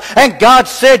sacrifice. And God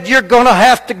said, you're going to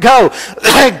have to go.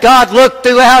 And God looked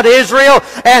throughout Israel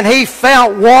and he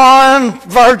found one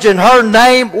virgin. Her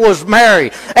name was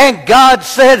Mary. And God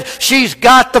said, she's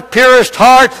got the purest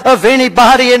heart of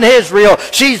anybody in Israel.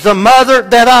 She's the mother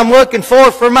that I'm looking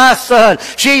for my Son.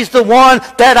 She's the one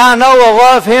that I know will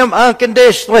love him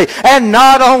unconditionally. And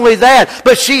not only that,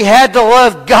 but she had to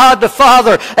love God the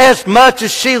Father as much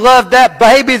as she loved that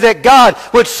baby that God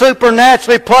would supernaturally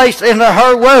place into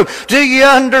her womb. Do you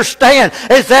understand?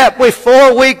 Is that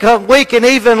before we can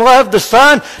even love the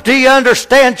Son? Do you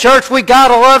understand, church? We got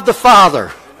to love the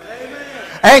Father.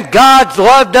 And God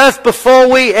loved us before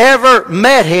we ever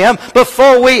met him,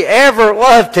 before we ever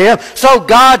loved him. So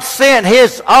God sent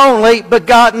his only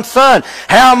begotten Son.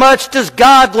 How much does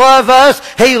God love us?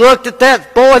 He looked at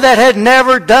that boy that had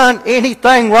never done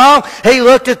anything wrong. He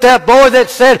looked at that boy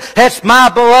that said, that's my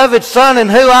beloved Son in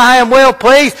whom I am well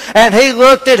pleased. And he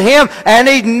looked at him and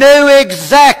he knew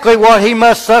exactly what he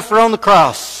must suffer on the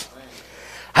cross.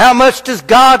 How much does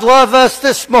God love us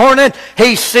this morning?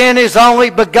 He sent his only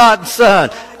begotten Son.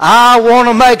 I want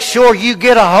to make sure you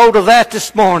get a hold of that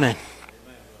this morning.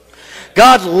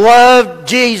 God loved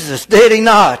Jesus, did he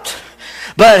not?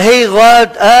 But he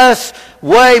loved us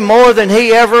way more than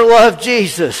he ever loved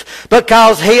Jesus,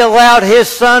 because he allowed his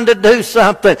Son to do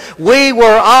something. We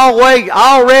were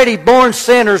already born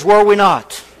sinners, were we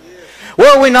not?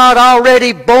 Were we not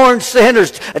already born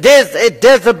sinners?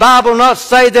 Does the Bible not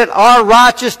say that our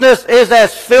righteousness is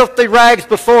as filthy rags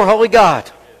before holy God?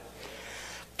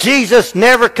 Jesus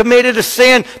never committed a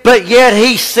sin, but yet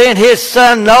he sent his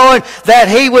Son knowing that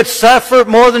he would suffer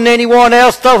more than anyone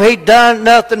else, though he'd done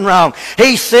nothing wrong.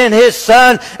 He sent his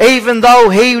Son even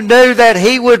though he knew that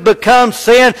he would become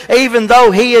sin, even though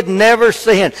he had never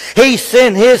sinned. He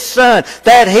sent his Son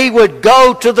that he would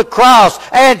go to the cross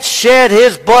and shed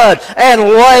his blood and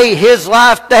lay his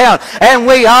life down. And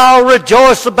we all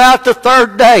rejoice about the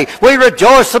third day. We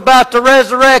rejoice about the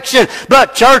resurrection.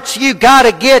 But church, you got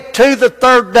to get to the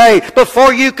third day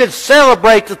before you can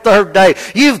celebrate the third day.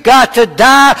 You've got to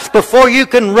die before you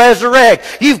can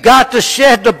resurrect. You've got to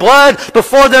shed the blood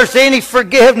before there's any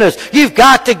forgiveness. You've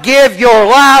got to give your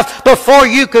life before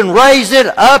you can raise it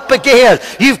up again.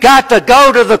 You've got to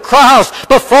go to the cross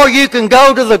before you can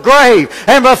go to the grave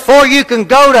and before you can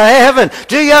go to heaven.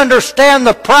 Do you understand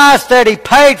the price that he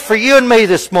paid for you and me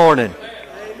this morning?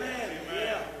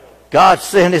 God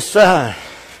sent his Son.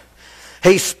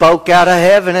 He spoke out of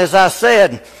heaven, as I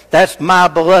said. That's my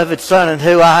beloved Son in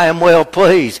whom I am well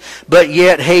pleased. But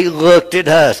yet he looked at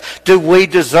us. Do we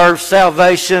deserve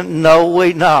salvation? No,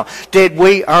 we not. Did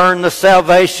we earn the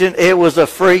salvation? It was a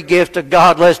free gift of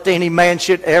God, lest any man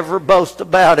should ever boast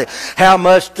about it. How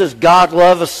much does God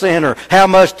love a sinner? How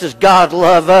much does God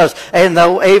love us? And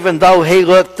even though he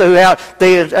looked throughout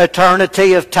the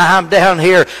eternity of time down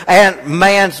here, and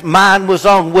man's mind was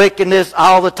on wickedness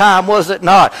all the time, was it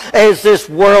not? Is this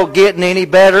world getting any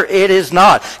better? It is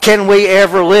not. Can we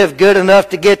ever live good enough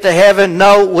to get to heaven?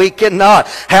 No, we cannot.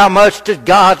 How much did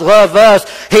God love us?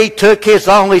 He took His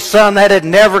only Son that had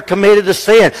never committed a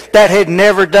sin, that had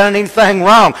never done anything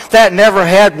wrong, that never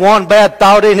had one bad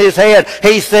thought in his head.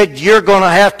 He said, you're going to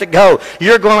have to go.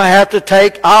 You're going to have to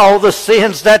take all the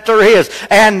sins that there is,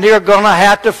 and you're going to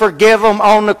have to forgive them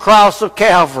on the cross of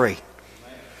Calvary.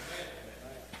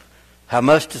 How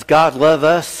much does God love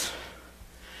us?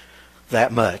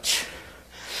 That much.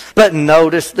 But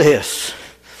notice this.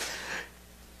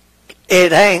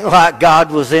 It ain't like God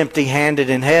was empty-handed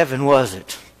in heaven, was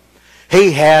it?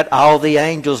 He had all the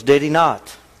angels, did He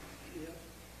not?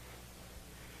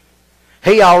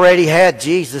 He already had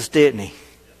Jesus, didn't He?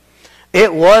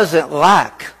 It wasn't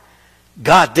like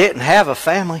God didn't have a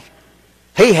family.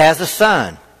 He has a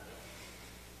Son.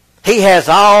 He has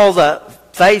all the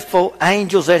faithful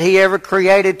angels that He ever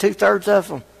created, 2/3 of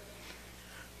them.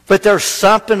 But there's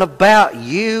something about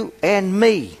you and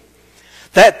me,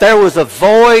 that there was a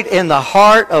void in the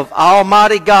heart of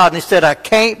Almighty God. And He said, I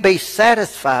can't be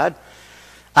satisfied.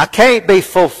 I can't be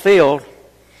fulfilled.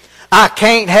 I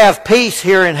can't have peace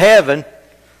here in heaven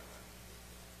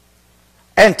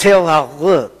until I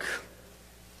look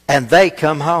and they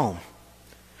come home.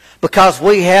 Because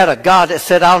we had a God that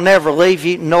said, I'll never leave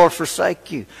you nor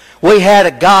forsake you. We had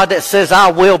a God that says,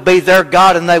 I will be their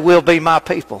God and they will be my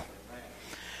people.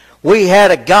 We had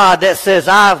a God that says,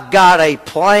 I've got a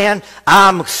plan.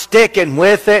 I'm sticking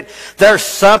with it. There's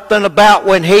something about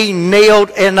when He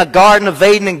kneeled in the Garden of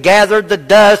Eden and gathered the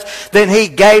dust, then He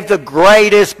gave the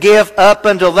greatest gift up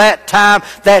until that time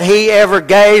that He ever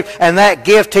gave. And that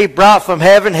gift He brought from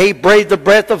heaven. He breathed the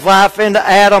breath of life into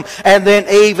Adam, and then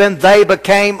even they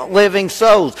became living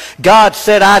souls. God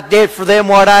said, I did for them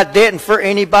what I didn't for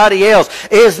anybody else.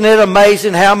 Isn't it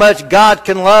amazing how much God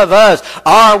can love us?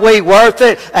 Are we worth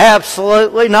it?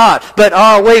 Absolutely not. But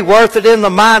are we worth it in the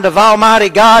mind of Almighty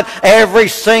God? Every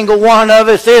single one of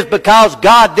us is, because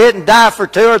God didn't die for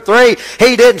 2 or 3.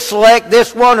 He didn't select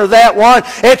this one or that one.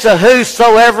 It's a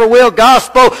whosoever will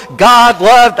gospel. God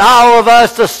loved all of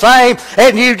us the same,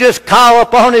 and you just call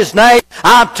upon His name.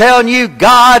 I'm telling you,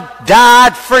 God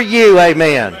died for you.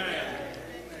 Amen.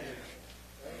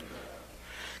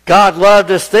 God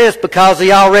loved us this because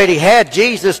He already had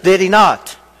Jesus, did He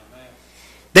not?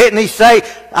 Didn't He say,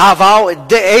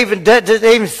 didn't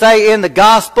even say in the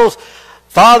Gospels,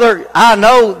 Father, I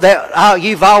know that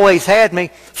you've always had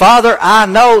me. Father, I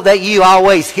know that you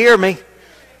always hear me.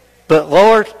 But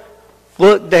Lord,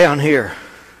 look down here.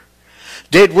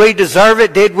 Did we deserve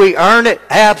it? Did we earn it?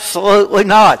 Absolutely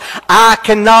not. I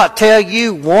cannot tell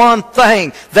you one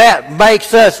thing that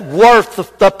makes us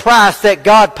worth the price that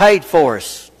God paid for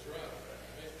us.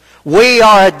 We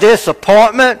are a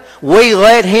disappointment. We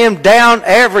let Him down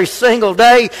every single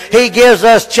day. He gives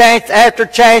us chance after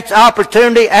chance,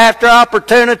 opportunity after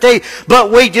opportunity,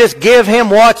 but we just give Him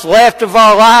what's left of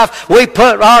our life. We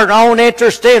put our own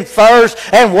interest in first,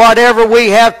 and whatever we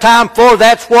have time for,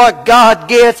 that's what God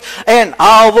gets. And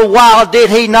all the while,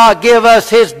 did He not give us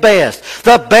His best?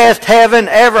 The best heaven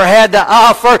ever had to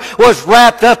offer was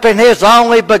wrapped up in His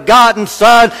only begotten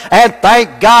Son, and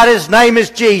thank God His name is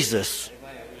Jesus.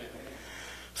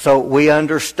 So we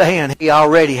understand He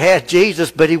already had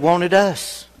Jesus, but He wanted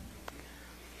us.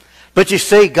 But you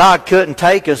see, God couldn't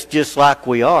take us just like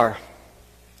we are.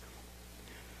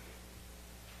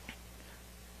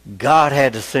 God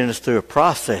had to send us through a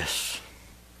process.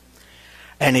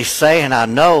 And He's saying, I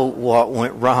know what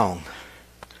went wrong.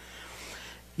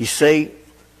 You see,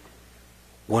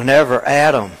 whenever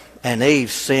Adam and Eve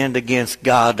sinned against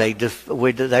God, they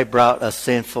brought a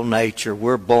sinful nature.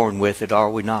 We're born with it,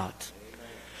 are we not?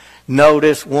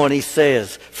 Notice when He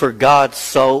says, for God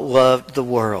so loved the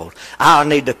world. I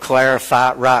need to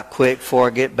clarify it right quick before I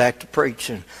get back to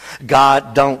preaching.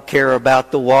 God don't care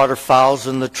about the waterfalls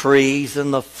and the trees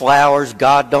and the flowers.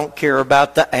 God don't care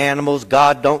about the animals.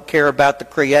 God don't care about the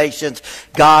creations.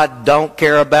 God don't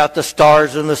care about the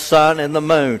stars and the sun and the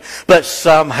moon. But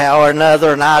somehow or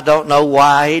another, and I don't know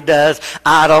why He does,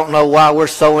 I don't know why we're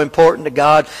so important to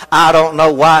God. I don't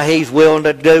know why He's willing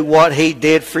to do what He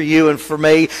did for you and for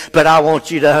me. But I want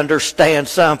you to understand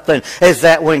something, is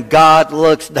that when God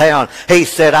looks down, He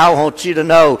said, I want you to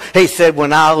know, He said,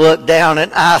 when I look down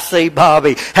and I see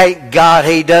Bobby, hey, God,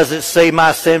 He doesn't see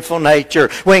my sinful nature.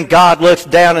 When God looks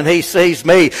down and He sees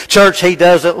me, church, He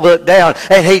doesn't look down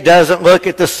and He doesn't look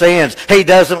at the sins. He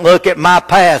doesn't look at my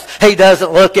past. He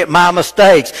doesn't look at my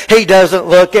mistakes. He doesn't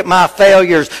look at my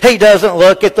failures. He doesn't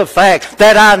look at the fact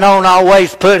that I don't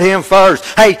always put Him first.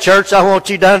 Hey, church, I want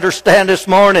you to understand this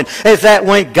morning, is that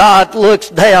when God looks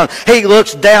down, He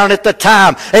looks down at the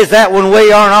time. Is that when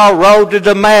we are on our road to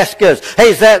Damascus?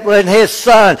 Is that when His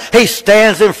Son, He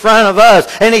stands in front of us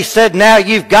and He said, now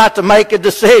you've got to make a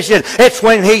decision. It's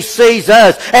when He sees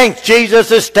us and Jesus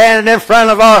is standing in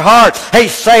front of our heart.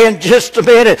 He's saying, just a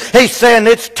minute. He's saying,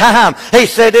 it's time. He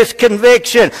said, it's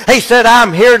conviction. He said,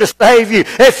 I'm here to save you.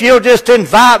 If you'll just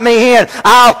invite me in,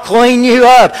 I'll clean you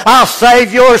up. I'll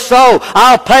save your soul.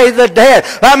 I'll pay the debt.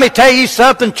 Let me tell you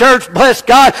something, church. Bless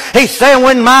God. He said,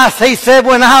 when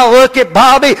I look at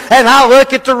Bobby and I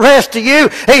look at the rest of you,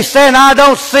 He said, I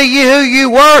don't see you who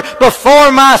you were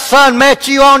before my son met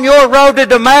you on your road to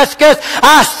Damascus.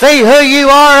 I see who you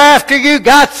are after you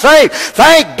got saved.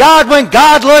 Thank God when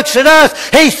God looks at us,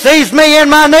 He sees me in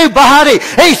my new body.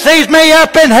 He sees me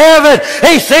up in heaven.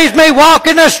 He sees me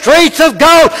walking the streets of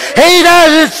gold. He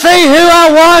doesn't see who I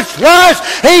once was.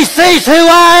 He sees who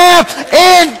I am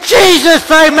in Jesus.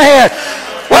 Amen.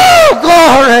 Woo!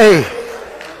 Glory!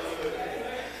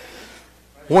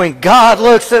 When God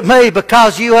looks at me,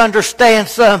 because you understand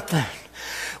something,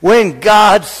 when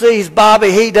God sees Bobby,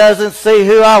 He doesn't see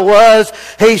who I was.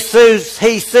 He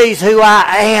sees who I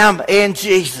am in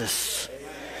Jesus.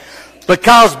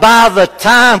 Because by the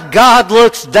time God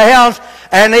looks down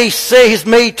and He sees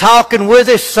me talking with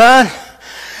His Son,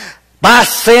 my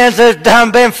sins have done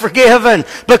been forgiven,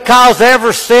 because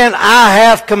every sin I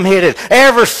have committed,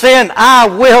 every sin I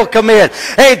will commit,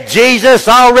 and Jesus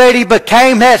already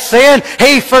became that sin.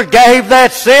 He forgave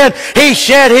that sin. He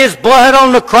shed His blood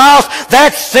on the cross.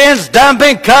 That sin's done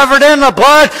been covered in the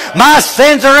blood. My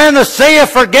sins are in the sea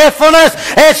of forgetfulness.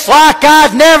 It's like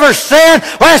I've never sinned.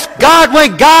 Bless God,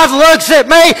 when God looks at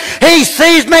me, He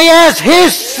sees me as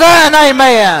His Son.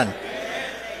 Amen.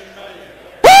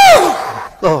 Woo!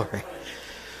 Glory.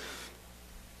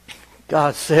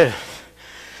 God said,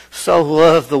 so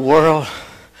loved the world.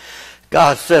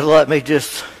 God said, let me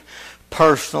just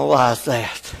personalize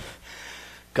that.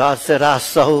 God said, I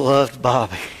so loved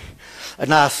Bobby,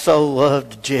 and I so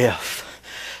loved Jeff,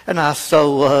 and I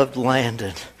so loved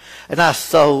Landon, and I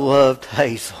so loved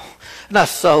Hazel, and I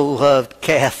so loved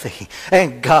Kathy.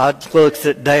 And God looks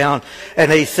it down and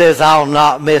He says, I'll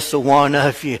not miss a one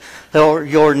of you.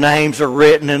 Your names are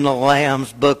written in the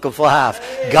Lamb's book of life.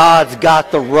 God's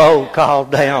got the roll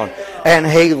called down. And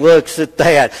He looks at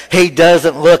that. He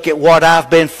doesn't look at what I've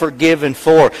been forgiven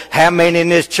for. How many in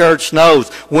this church knows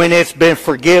when it's been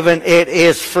forgiven, it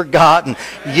is forgotten?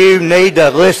 You need to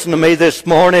listen to me this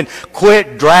morning.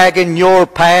 Quit dragging your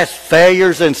past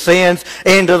failures and sins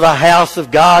into the house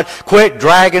of God. Quit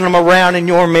dragging them around in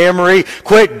your memory.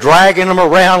 Quit dragging them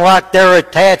around like they're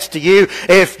attached to you.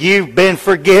 If you've been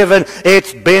forgiven,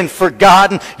 it's been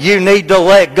forgotten. You need to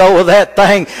let go of that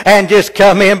thing and just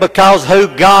come in, because who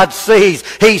God sees,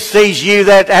 He sees you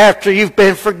that after you've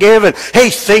been forgiven.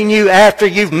 He's seen you after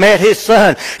you've met His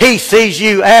Son. He sees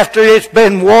you after it's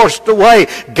been washed away.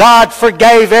 God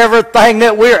forgave everything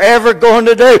that we're ever going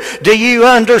to do. Do you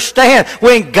understand?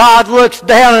 When God looks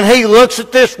down and He looks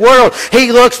at this world,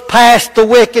 He looks past the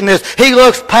wickedness. He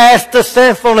looks past the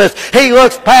sinfulness. He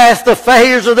looks past the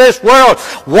failures of this world.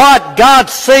 What God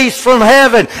sees from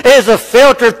heaven is a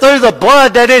filter through the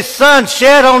blood that His Son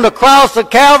shed on the cross of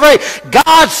Calvary.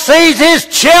 God sees His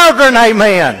children.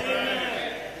 Amen.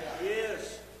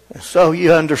 Yes. So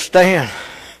you understand,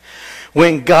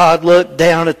 when God looked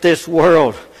down at this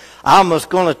world, I'm just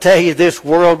going to tell you, this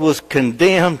world was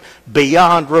condemned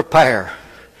beyond repair.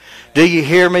 Do you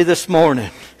hear me this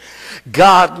morning?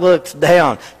 God looks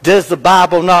down. Does the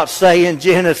Bible not say in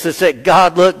Genesis that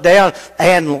God looked down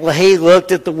and He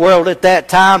looked at the world at that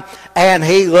time, and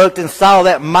He looked and saw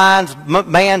that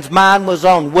man's mind was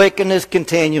on wickedness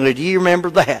continually? Do you remember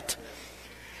that?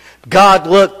 God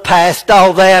looked past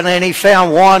all that and He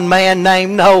found one man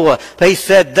named Noah. He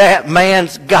said, that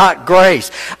man's got grace.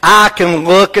 I can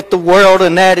look at the world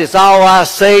and that is all I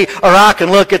see, or I can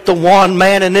look at the one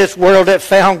man in this world that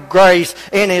found grace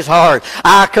in his heart.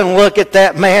 I can look at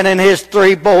that man and his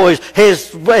 3 boys, his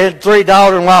 3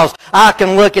 daughter-in-laws. I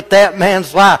can look at that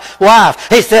man's wife.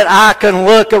 He said, I can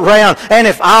look around, and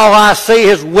if all I see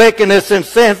is wickedness and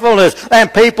sinfulness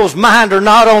and people's mind are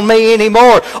not on me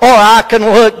anymore, or I can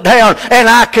look down and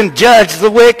I can judge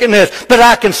the wickedness, but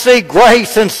I can see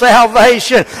grace and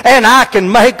salvation, and I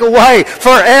can make a way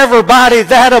for everybody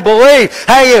that'll believe.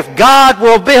 Hey, if God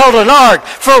will build an ark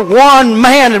for one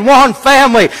man and one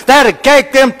family that'll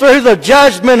take them through the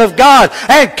judgment of God,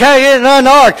 and carry in an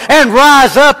ark and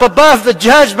rise up above the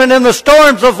judgment and the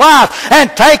storms of life,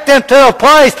 and take them to a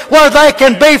place where they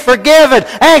can be forgiven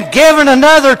and given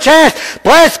another chance.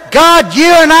 Bless God, you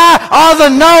and I are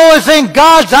the Noahs in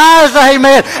God's eyes,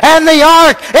 amen. and the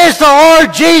ark is the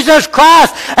Lord Jesus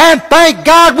Christ. And thank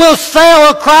God we'll sail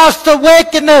across the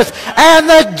wickedness and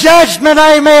the judgment,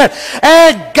 amen.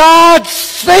 And God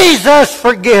sees us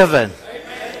forgiven.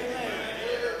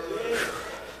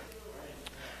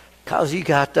 Because you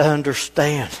got to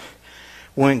understand,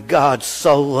 when God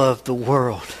so loved the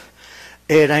world,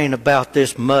 it ain't about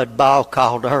this mud ball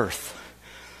called earth.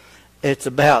 It's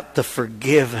about the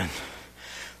forgiven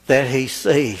that He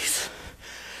sees.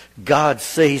 God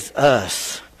sees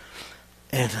us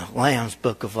in the Lamb's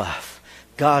Book of Life.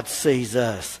 God sees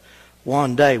us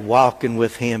one day walking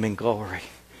with Him in glory.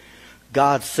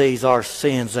 God sees our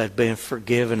sins that have been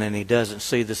forgiven, and He doesn't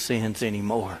see the sins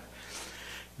anymore.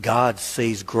 God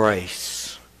sees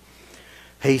grace.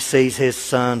 He sees His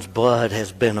Son's blood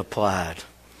has been applied.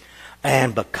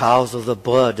 And because of the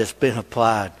blood that's been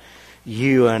applied,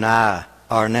 you and I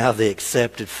are now the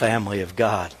accepted family of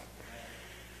God.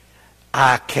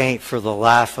 I can't for the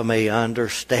life of me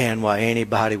understand why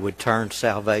anybody would turn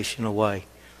salvation away.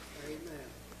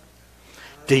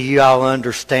 Do you all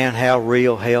understand how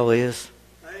real hell is?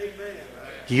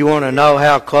 You want to know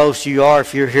how close you are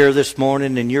if you're here this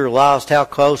morning and you're lost? How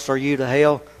close are you to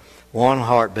hell? One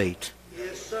heartbeat.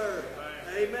 Yes, sir.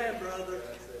 Amen, brother.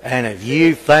 And if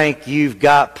you think you've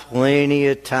got plenty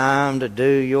of time to do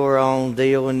your own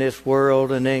deal in this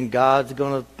world, and then God's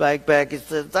going to back and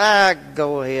says,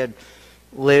 go ahead,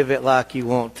 live it like you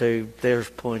want to. There's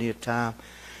plenty of time.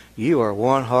 You are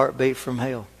one heartbeat from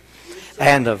hell.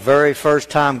 And the very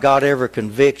first time God ever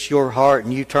convicts your heart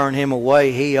and you turn Him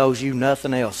away, He owes you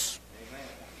nothing else.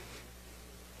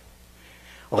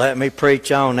 Let me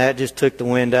preach on. That just took the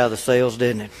wind out of the sails,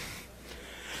 didn't it?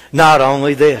 Not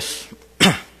only this.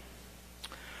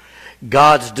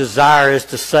 God's desire is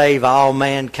to save all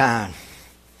mankind.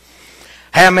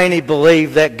 How many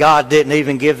believe that God didn't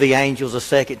even give the angels a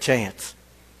second chance?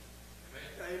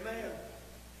 Amen.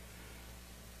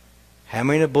 How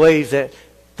many believe that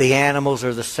the animals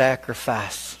are the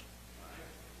sacrifice?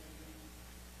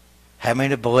 How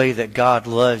many believe that God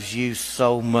loves you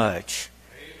so much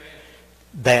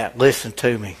that, listen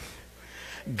to me,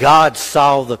 God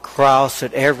saw the cross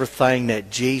and everything that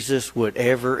Jesus would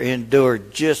ever endure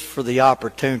just for the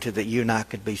opportunity that you and I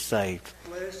could be saved?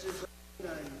 Bless His name.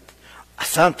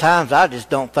 Sometimes I just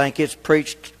don't think it's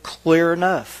preached clear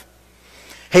enough.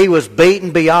 He was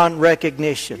beaten beyond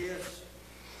recognition. Yes.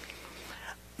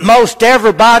 Most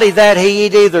everybody that He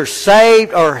either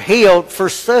saved or healed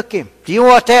forsook Him. Do you know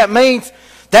what that means?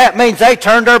 That means they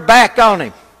turned their back on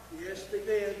Him. Yes, they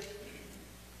did.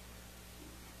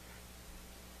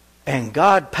 And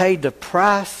God paid the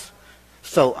price,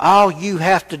 so all you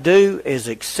have to do is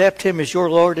accept Him as your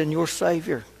Lord and your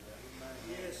Savior.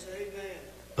 Yes, amen.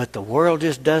 But the world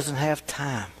just doesn't have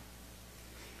time.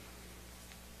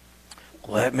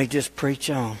 Let me just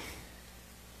preach on.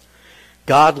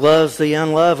 God loves the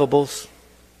unlovables.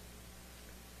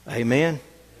 Amen.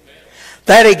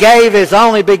 That He gave His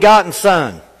only begotten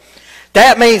Son.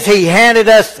 That means He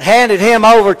handed Him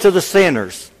over to the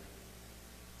sinners.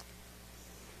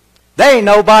 There ain't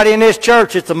nobody in this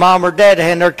church that's a mom or dad to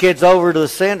hand their kids over to the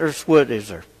sinners. What is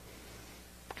there?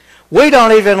 We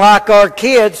don't even like our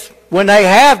kids when they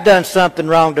have done something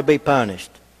wrong to be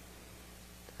punished.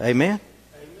 Amen.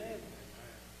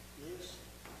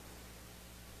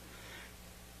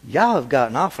 Y'all have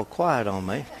gotten awful quiet on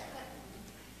me.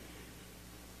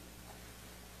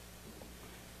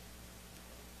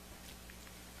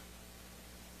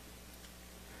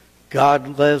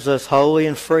 God loves us wholly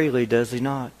and freely, does He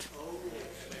not?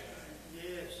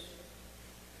 Yes.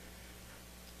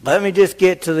 Let me just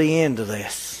get to the end of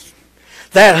this.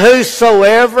 That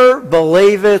whosoever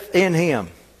believeth in Him.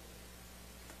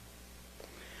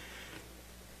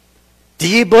 Do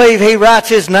you believe He writes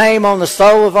His name on the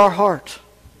soul of our heart?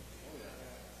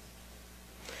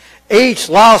 Each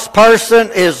lost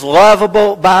person is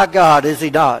lovable by God, is he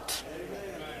not?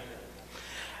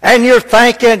 And you're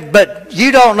thinking, but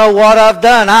you don't know what I've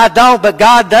done. I don't, but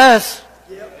God does.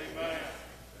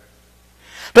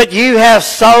 But you have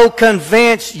so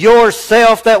convinced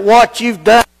yourself that what you've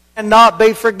done cannot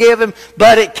be forgiven,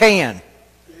 but it can.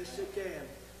 Yes, it can.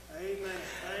 Amen.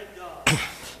 Thank God.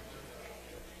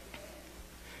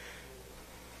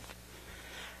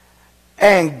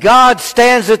 And God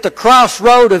stands at the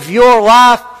crossroad of your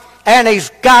life, and He's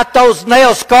got those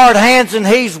nail-scarred hands, and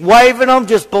He's waving them.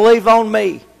 Just believe on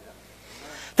me.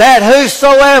 That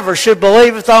whosoever should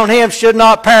believeth on Him should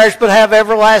not perish, but have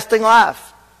everlasting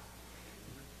life.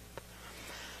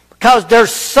 Because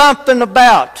there's something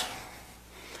about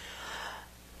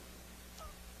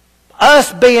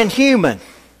us being human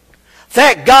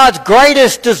That God's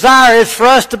greatest desire is for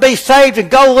us to be saved and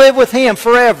go live with Him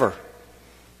forever.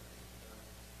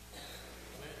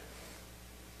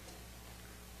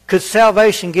 Could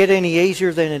salvation get any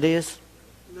easier than it is?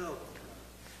 No.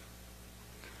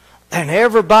 And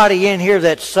everybody in here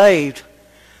that's saved,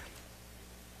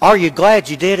 are you glad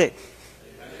you did it?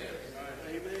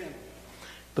 Amen.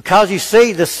 Because you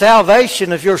see, the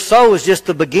salvation of your soul is just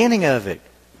the beginning of it.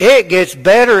 It gets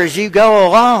better as you go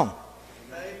along.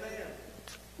 Amen.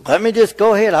 Let me just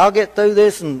go ahead. I'll get through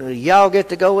this and y'all get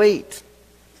to go eat.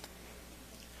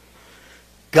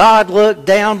 God looked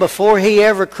down before He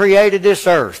ever created this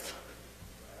earth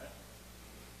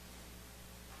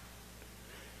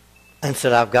and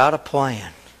said, I've got a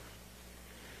plan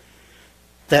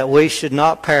that we should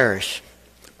not perish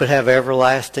but have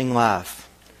everlasting life.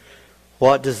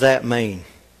 What does that mean?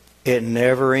 It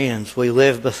never ends. We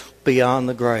live beyond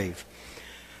the grave.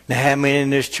 Now, how many in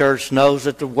this church knows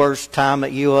that the worst time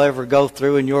that you'll ever go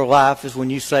through in your life is when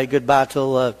you say goodbye to a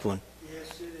loved one?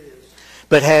 Yes, it is.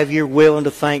 But have you willing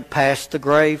to think past the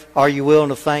grave? Are you willing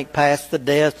to think past the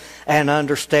death and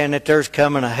understand that there's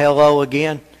coming a hello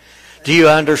again? Do you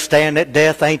understand that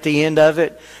death ain't the end of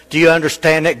it? Do you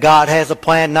understand that God has a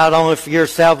plan not only for your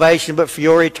salvation but for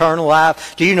your eternal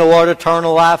life? Do you know what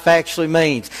eternal life actually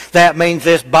means? That means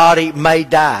this body may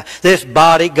die. This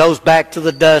body goes back to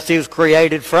the dust it was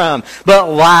created from. But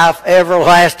life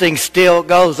everlasting still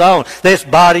goes on. This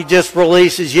body just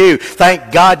releases you.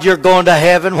 Thank God you're going to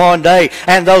heaven one day.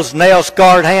 And those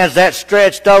nail-scarred hands that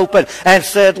stretched open and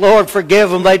said, Lord, forgive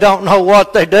them. They don't know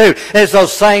what they do. It's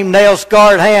those same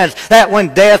nail-scarred hands that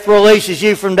when death releases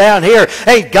you from down here,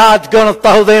 hey, God's going to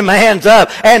throw them hands up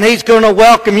and He's going to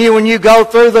welcome you when you go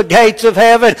through the gates of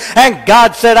heaven. And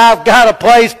God said, I've got a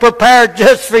place prepared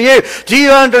just for you. Do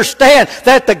you understand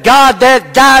that the God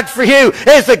that died for you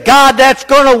is the God that's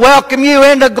going to welcome you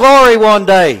into glory one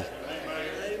day?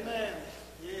 Amen.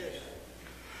 Yes.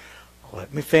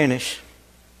 Let me finish.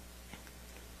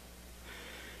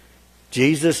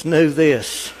 Jesus knew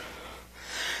this,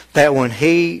 that when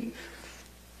He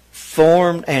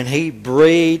formed and He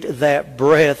breathed that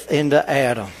breath into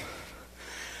Adam,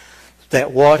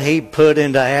 that what He put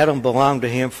into Adam belonged to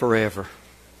him forever.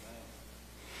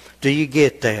 Do you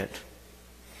get that?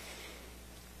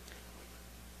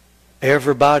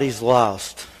 Everybody's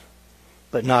lost,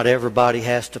 but not everybody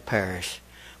has to perish.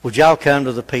 Would y'all come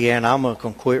to the piano? I'm going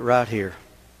to quit right here.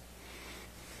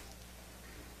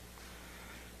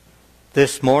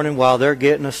 This morning, while they're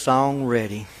getting a song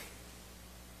ready,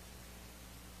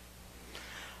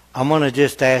 I'm going to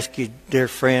just ask you, dear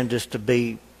friend, just to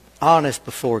be honest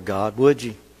before God, would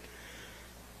you?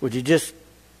 Would you just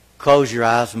close your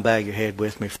eyes and bow your head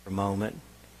with me for a moment?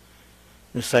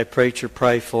 And say, preacher,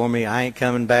 pray for me. I ain't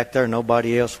coming back there.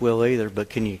 Nobody else will either. But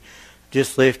can you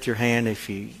just lift your hand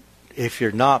if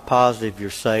you're not positive you're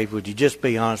saved? Would you just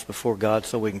be honest before God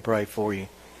so we can pray for you?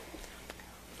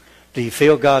 Do you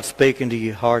feel God speaking to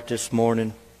your heart this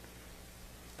morning?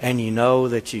 And you know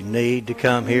that you need to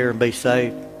come here and be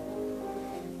saved?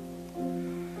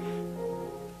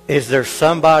 Is there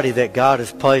somebody that God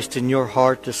has placed in your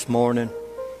heart this morning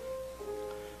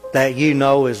that you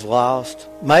know is lost?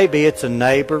 Maybe it's a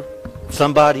neighbor,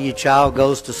 somebody your child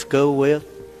goes to school with,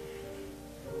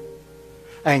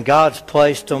 and God's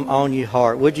placed them on your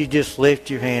heart. Would you just lift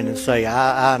your hand and say,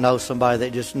 I know somebody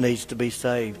that just needs to be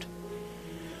saved?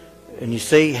 And you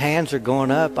see, hands are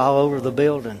going up all over the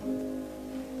building.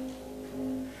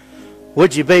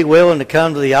 Would you be willing to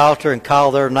come to the altar and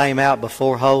call their name out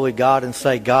before holy God and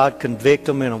say, God, convict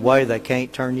them in a way they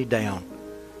can't turn you down?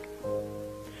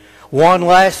 One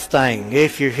last thing.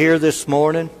 If you're here this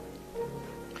morning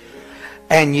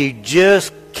and you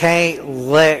just can't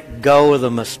let go of the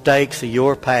mistakes of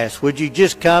your past, would you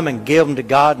just come and give them to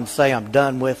God and say, I'm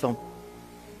done with them?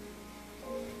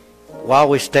 While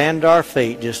we stand to our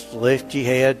feet, just lift your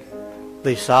head.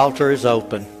 This altar is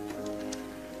open.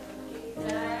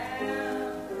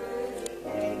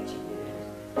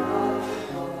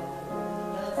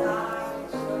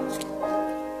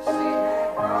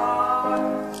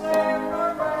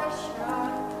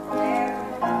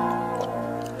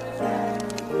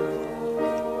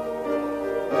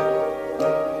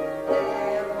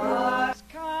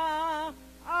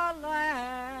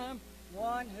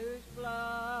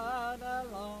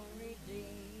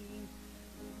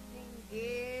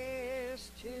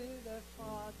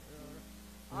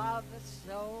 Of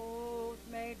the souls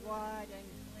made white and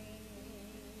clean.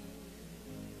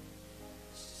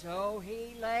 So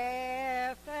He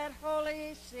left that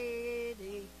holy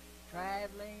city,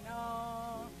 traveling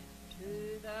on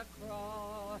to the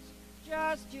cross,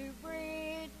 just to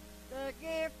breathe the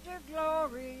gift of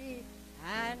glory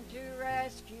and to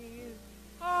rescue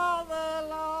all the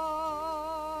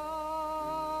lost.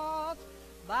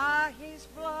 By his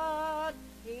blood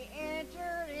he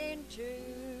entered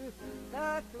into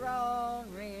the throne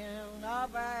room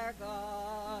of our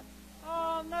God.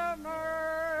 On the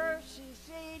mercy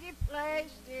seat he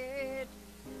placed it,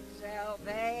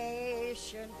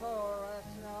 salvation for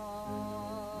us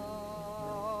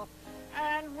all.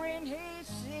 And when he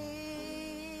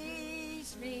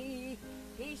sees me,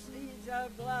 he sees the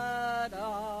blood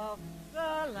of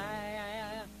the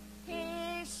Lamb.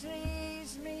 He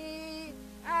sees me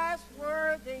as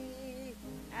worthy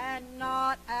and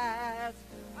not as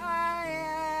I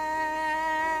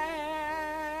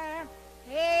am.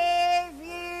 He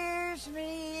views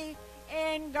me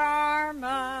in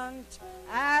garments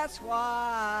as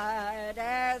white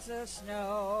as the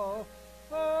snow.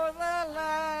 For the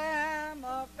Lamb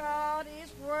of God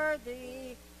is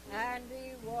worthy, and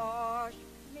he washed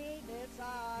me, this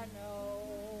I know.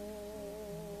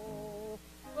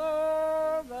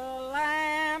 For the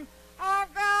Lamb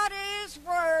of God is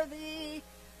worthy,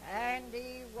 and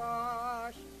he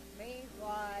washed me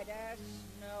white as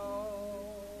snow.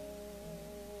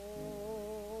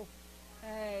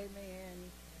 Amen.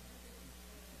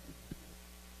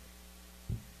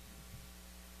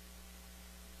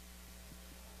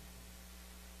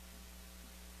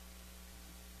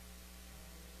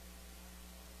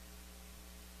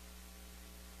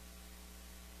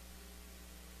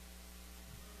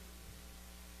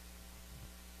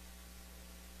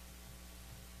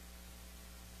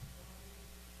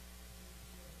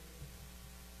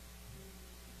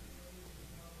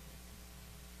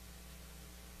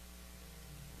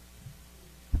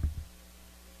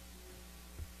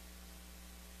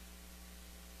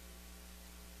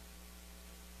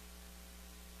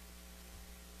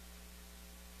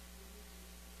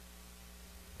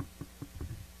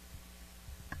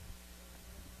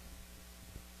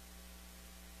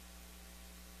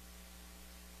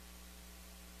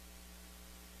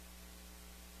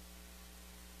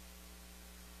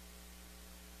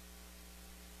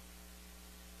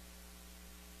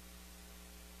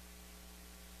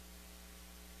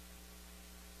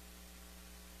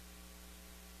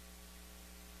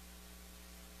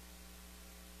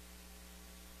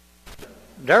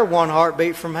 They're one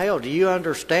heartbeat from hell. Do you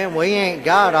understand? We ain't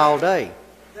God all day.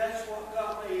 That's what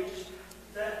got me. I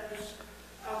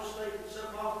was thinking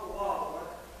something off the wall,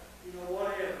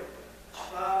 whatever,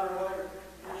 spider, whatever.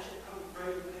 I'm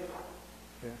afraid of him.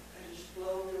 Yeah. And just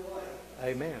blow me away.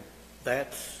 Amen.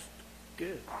 That's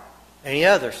good. Any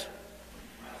others?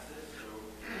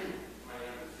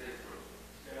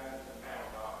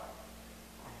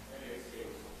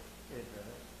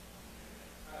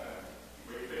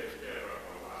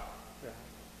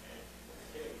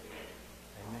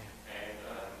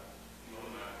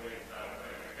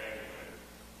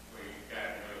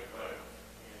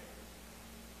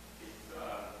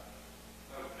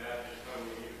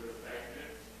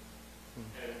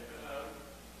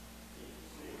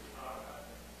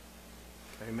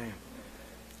 Amen.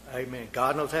 Amen.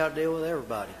 God knows how to deal with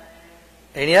everybody.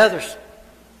 Any others?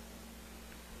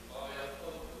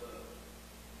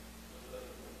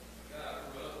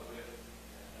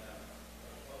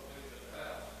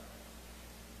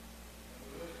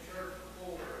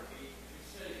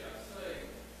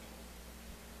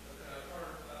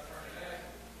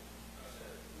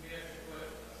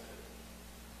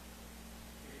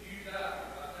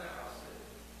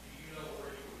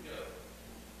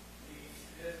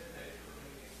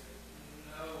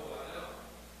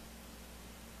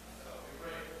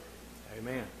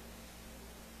 Amen.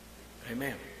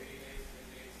 Amen.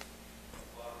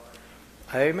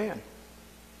 Amen.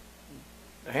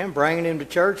 And bringing him to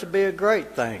church would be a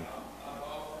great thing.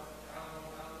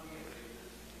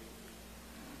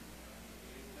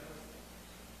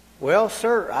 Well,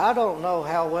 sir, I don't know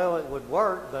how well it would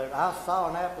work, but I saw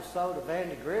an episode of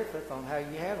Andy Griffith on how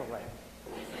you handle that.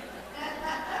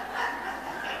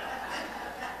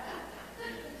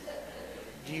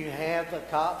 Do you have the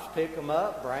cops pick them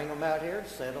up, bring them out here, and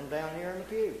set them down here in the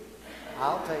pew?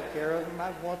 I'll take care of them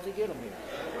once they get them here.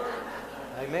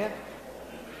 Amen?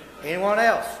 Anyone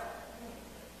else?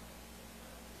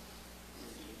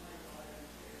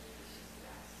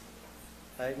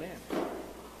 Amen.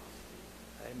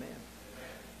 Amen.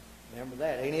 Remember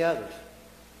that. Any others?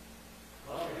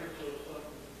 Well,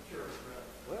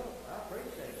 I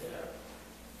appreciate that.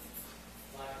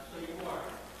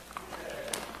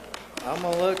 I'm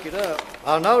going to look it up.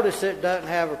 I'll notice it doesn't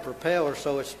have a propeller,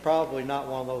 so it's probably not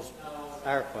one of those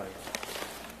airplanes.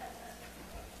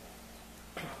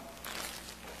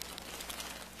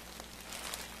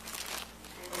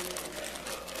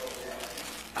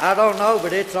 I don't know,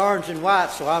 but it's orange and white,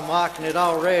 so I'm liking it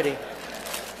already.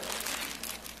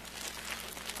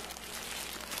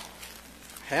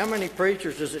 How many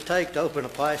preachers does it take to open a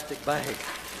plastic bag?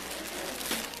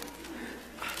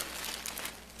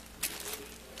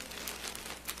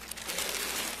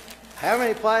 How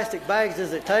many plastic bags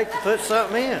does it take to put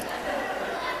something in?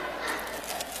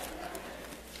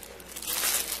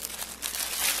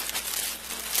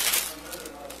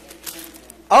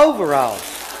 Overalls.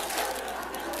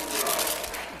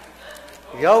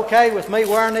 You okay with me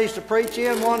wearing these to preach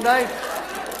in one day?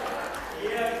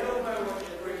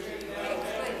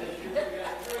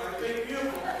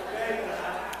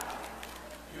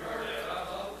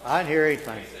 I didn't hear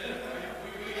anything.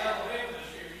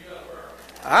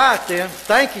 All right then.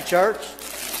 Thank you, church.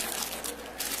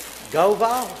 Go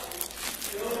Vols.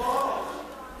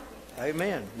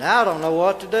 Amen. Now I don't know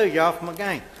what to do. You're off my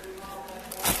game.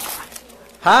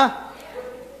 Huh?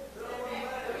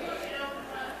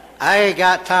 I ain't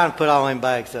got time to put all them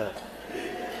bags up.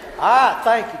 All right.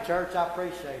 Thank you, church. I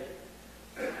appreciate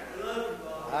it.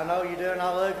 I know you do, and I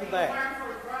love you back.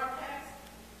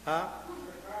 Huh?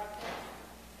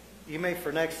 You mean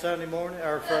for next Sunday morning,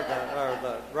 or for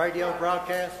the radio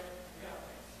broadcast?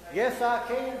 Yes, I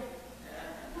can.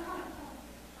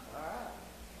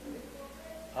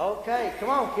 All right. Okay, come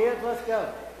on, kids, let's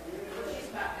go.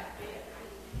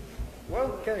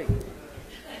 Okay.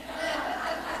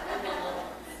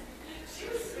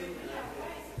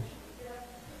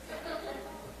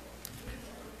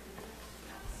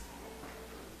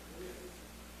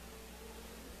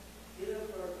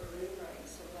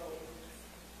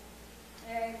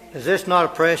 Is this not a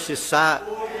precious sight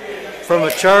from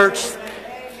a church?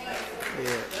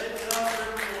 Yeah.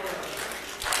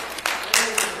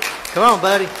 Come on,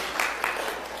 buddy.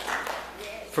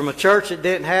 From a church that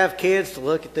didn't have kids to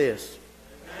look at this.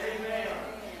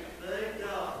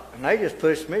 And they just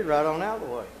pushed me right on out of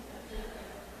the way.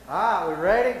 All right, we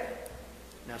ready?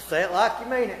 Now say it like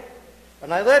you mean it.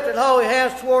 And they lifted holy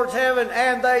hands towards heaven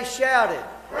and they shouted,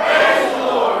 "Praise the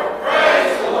Lord!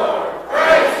 Praise the Lord!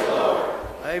 Praise the Lord!"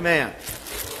 Amen.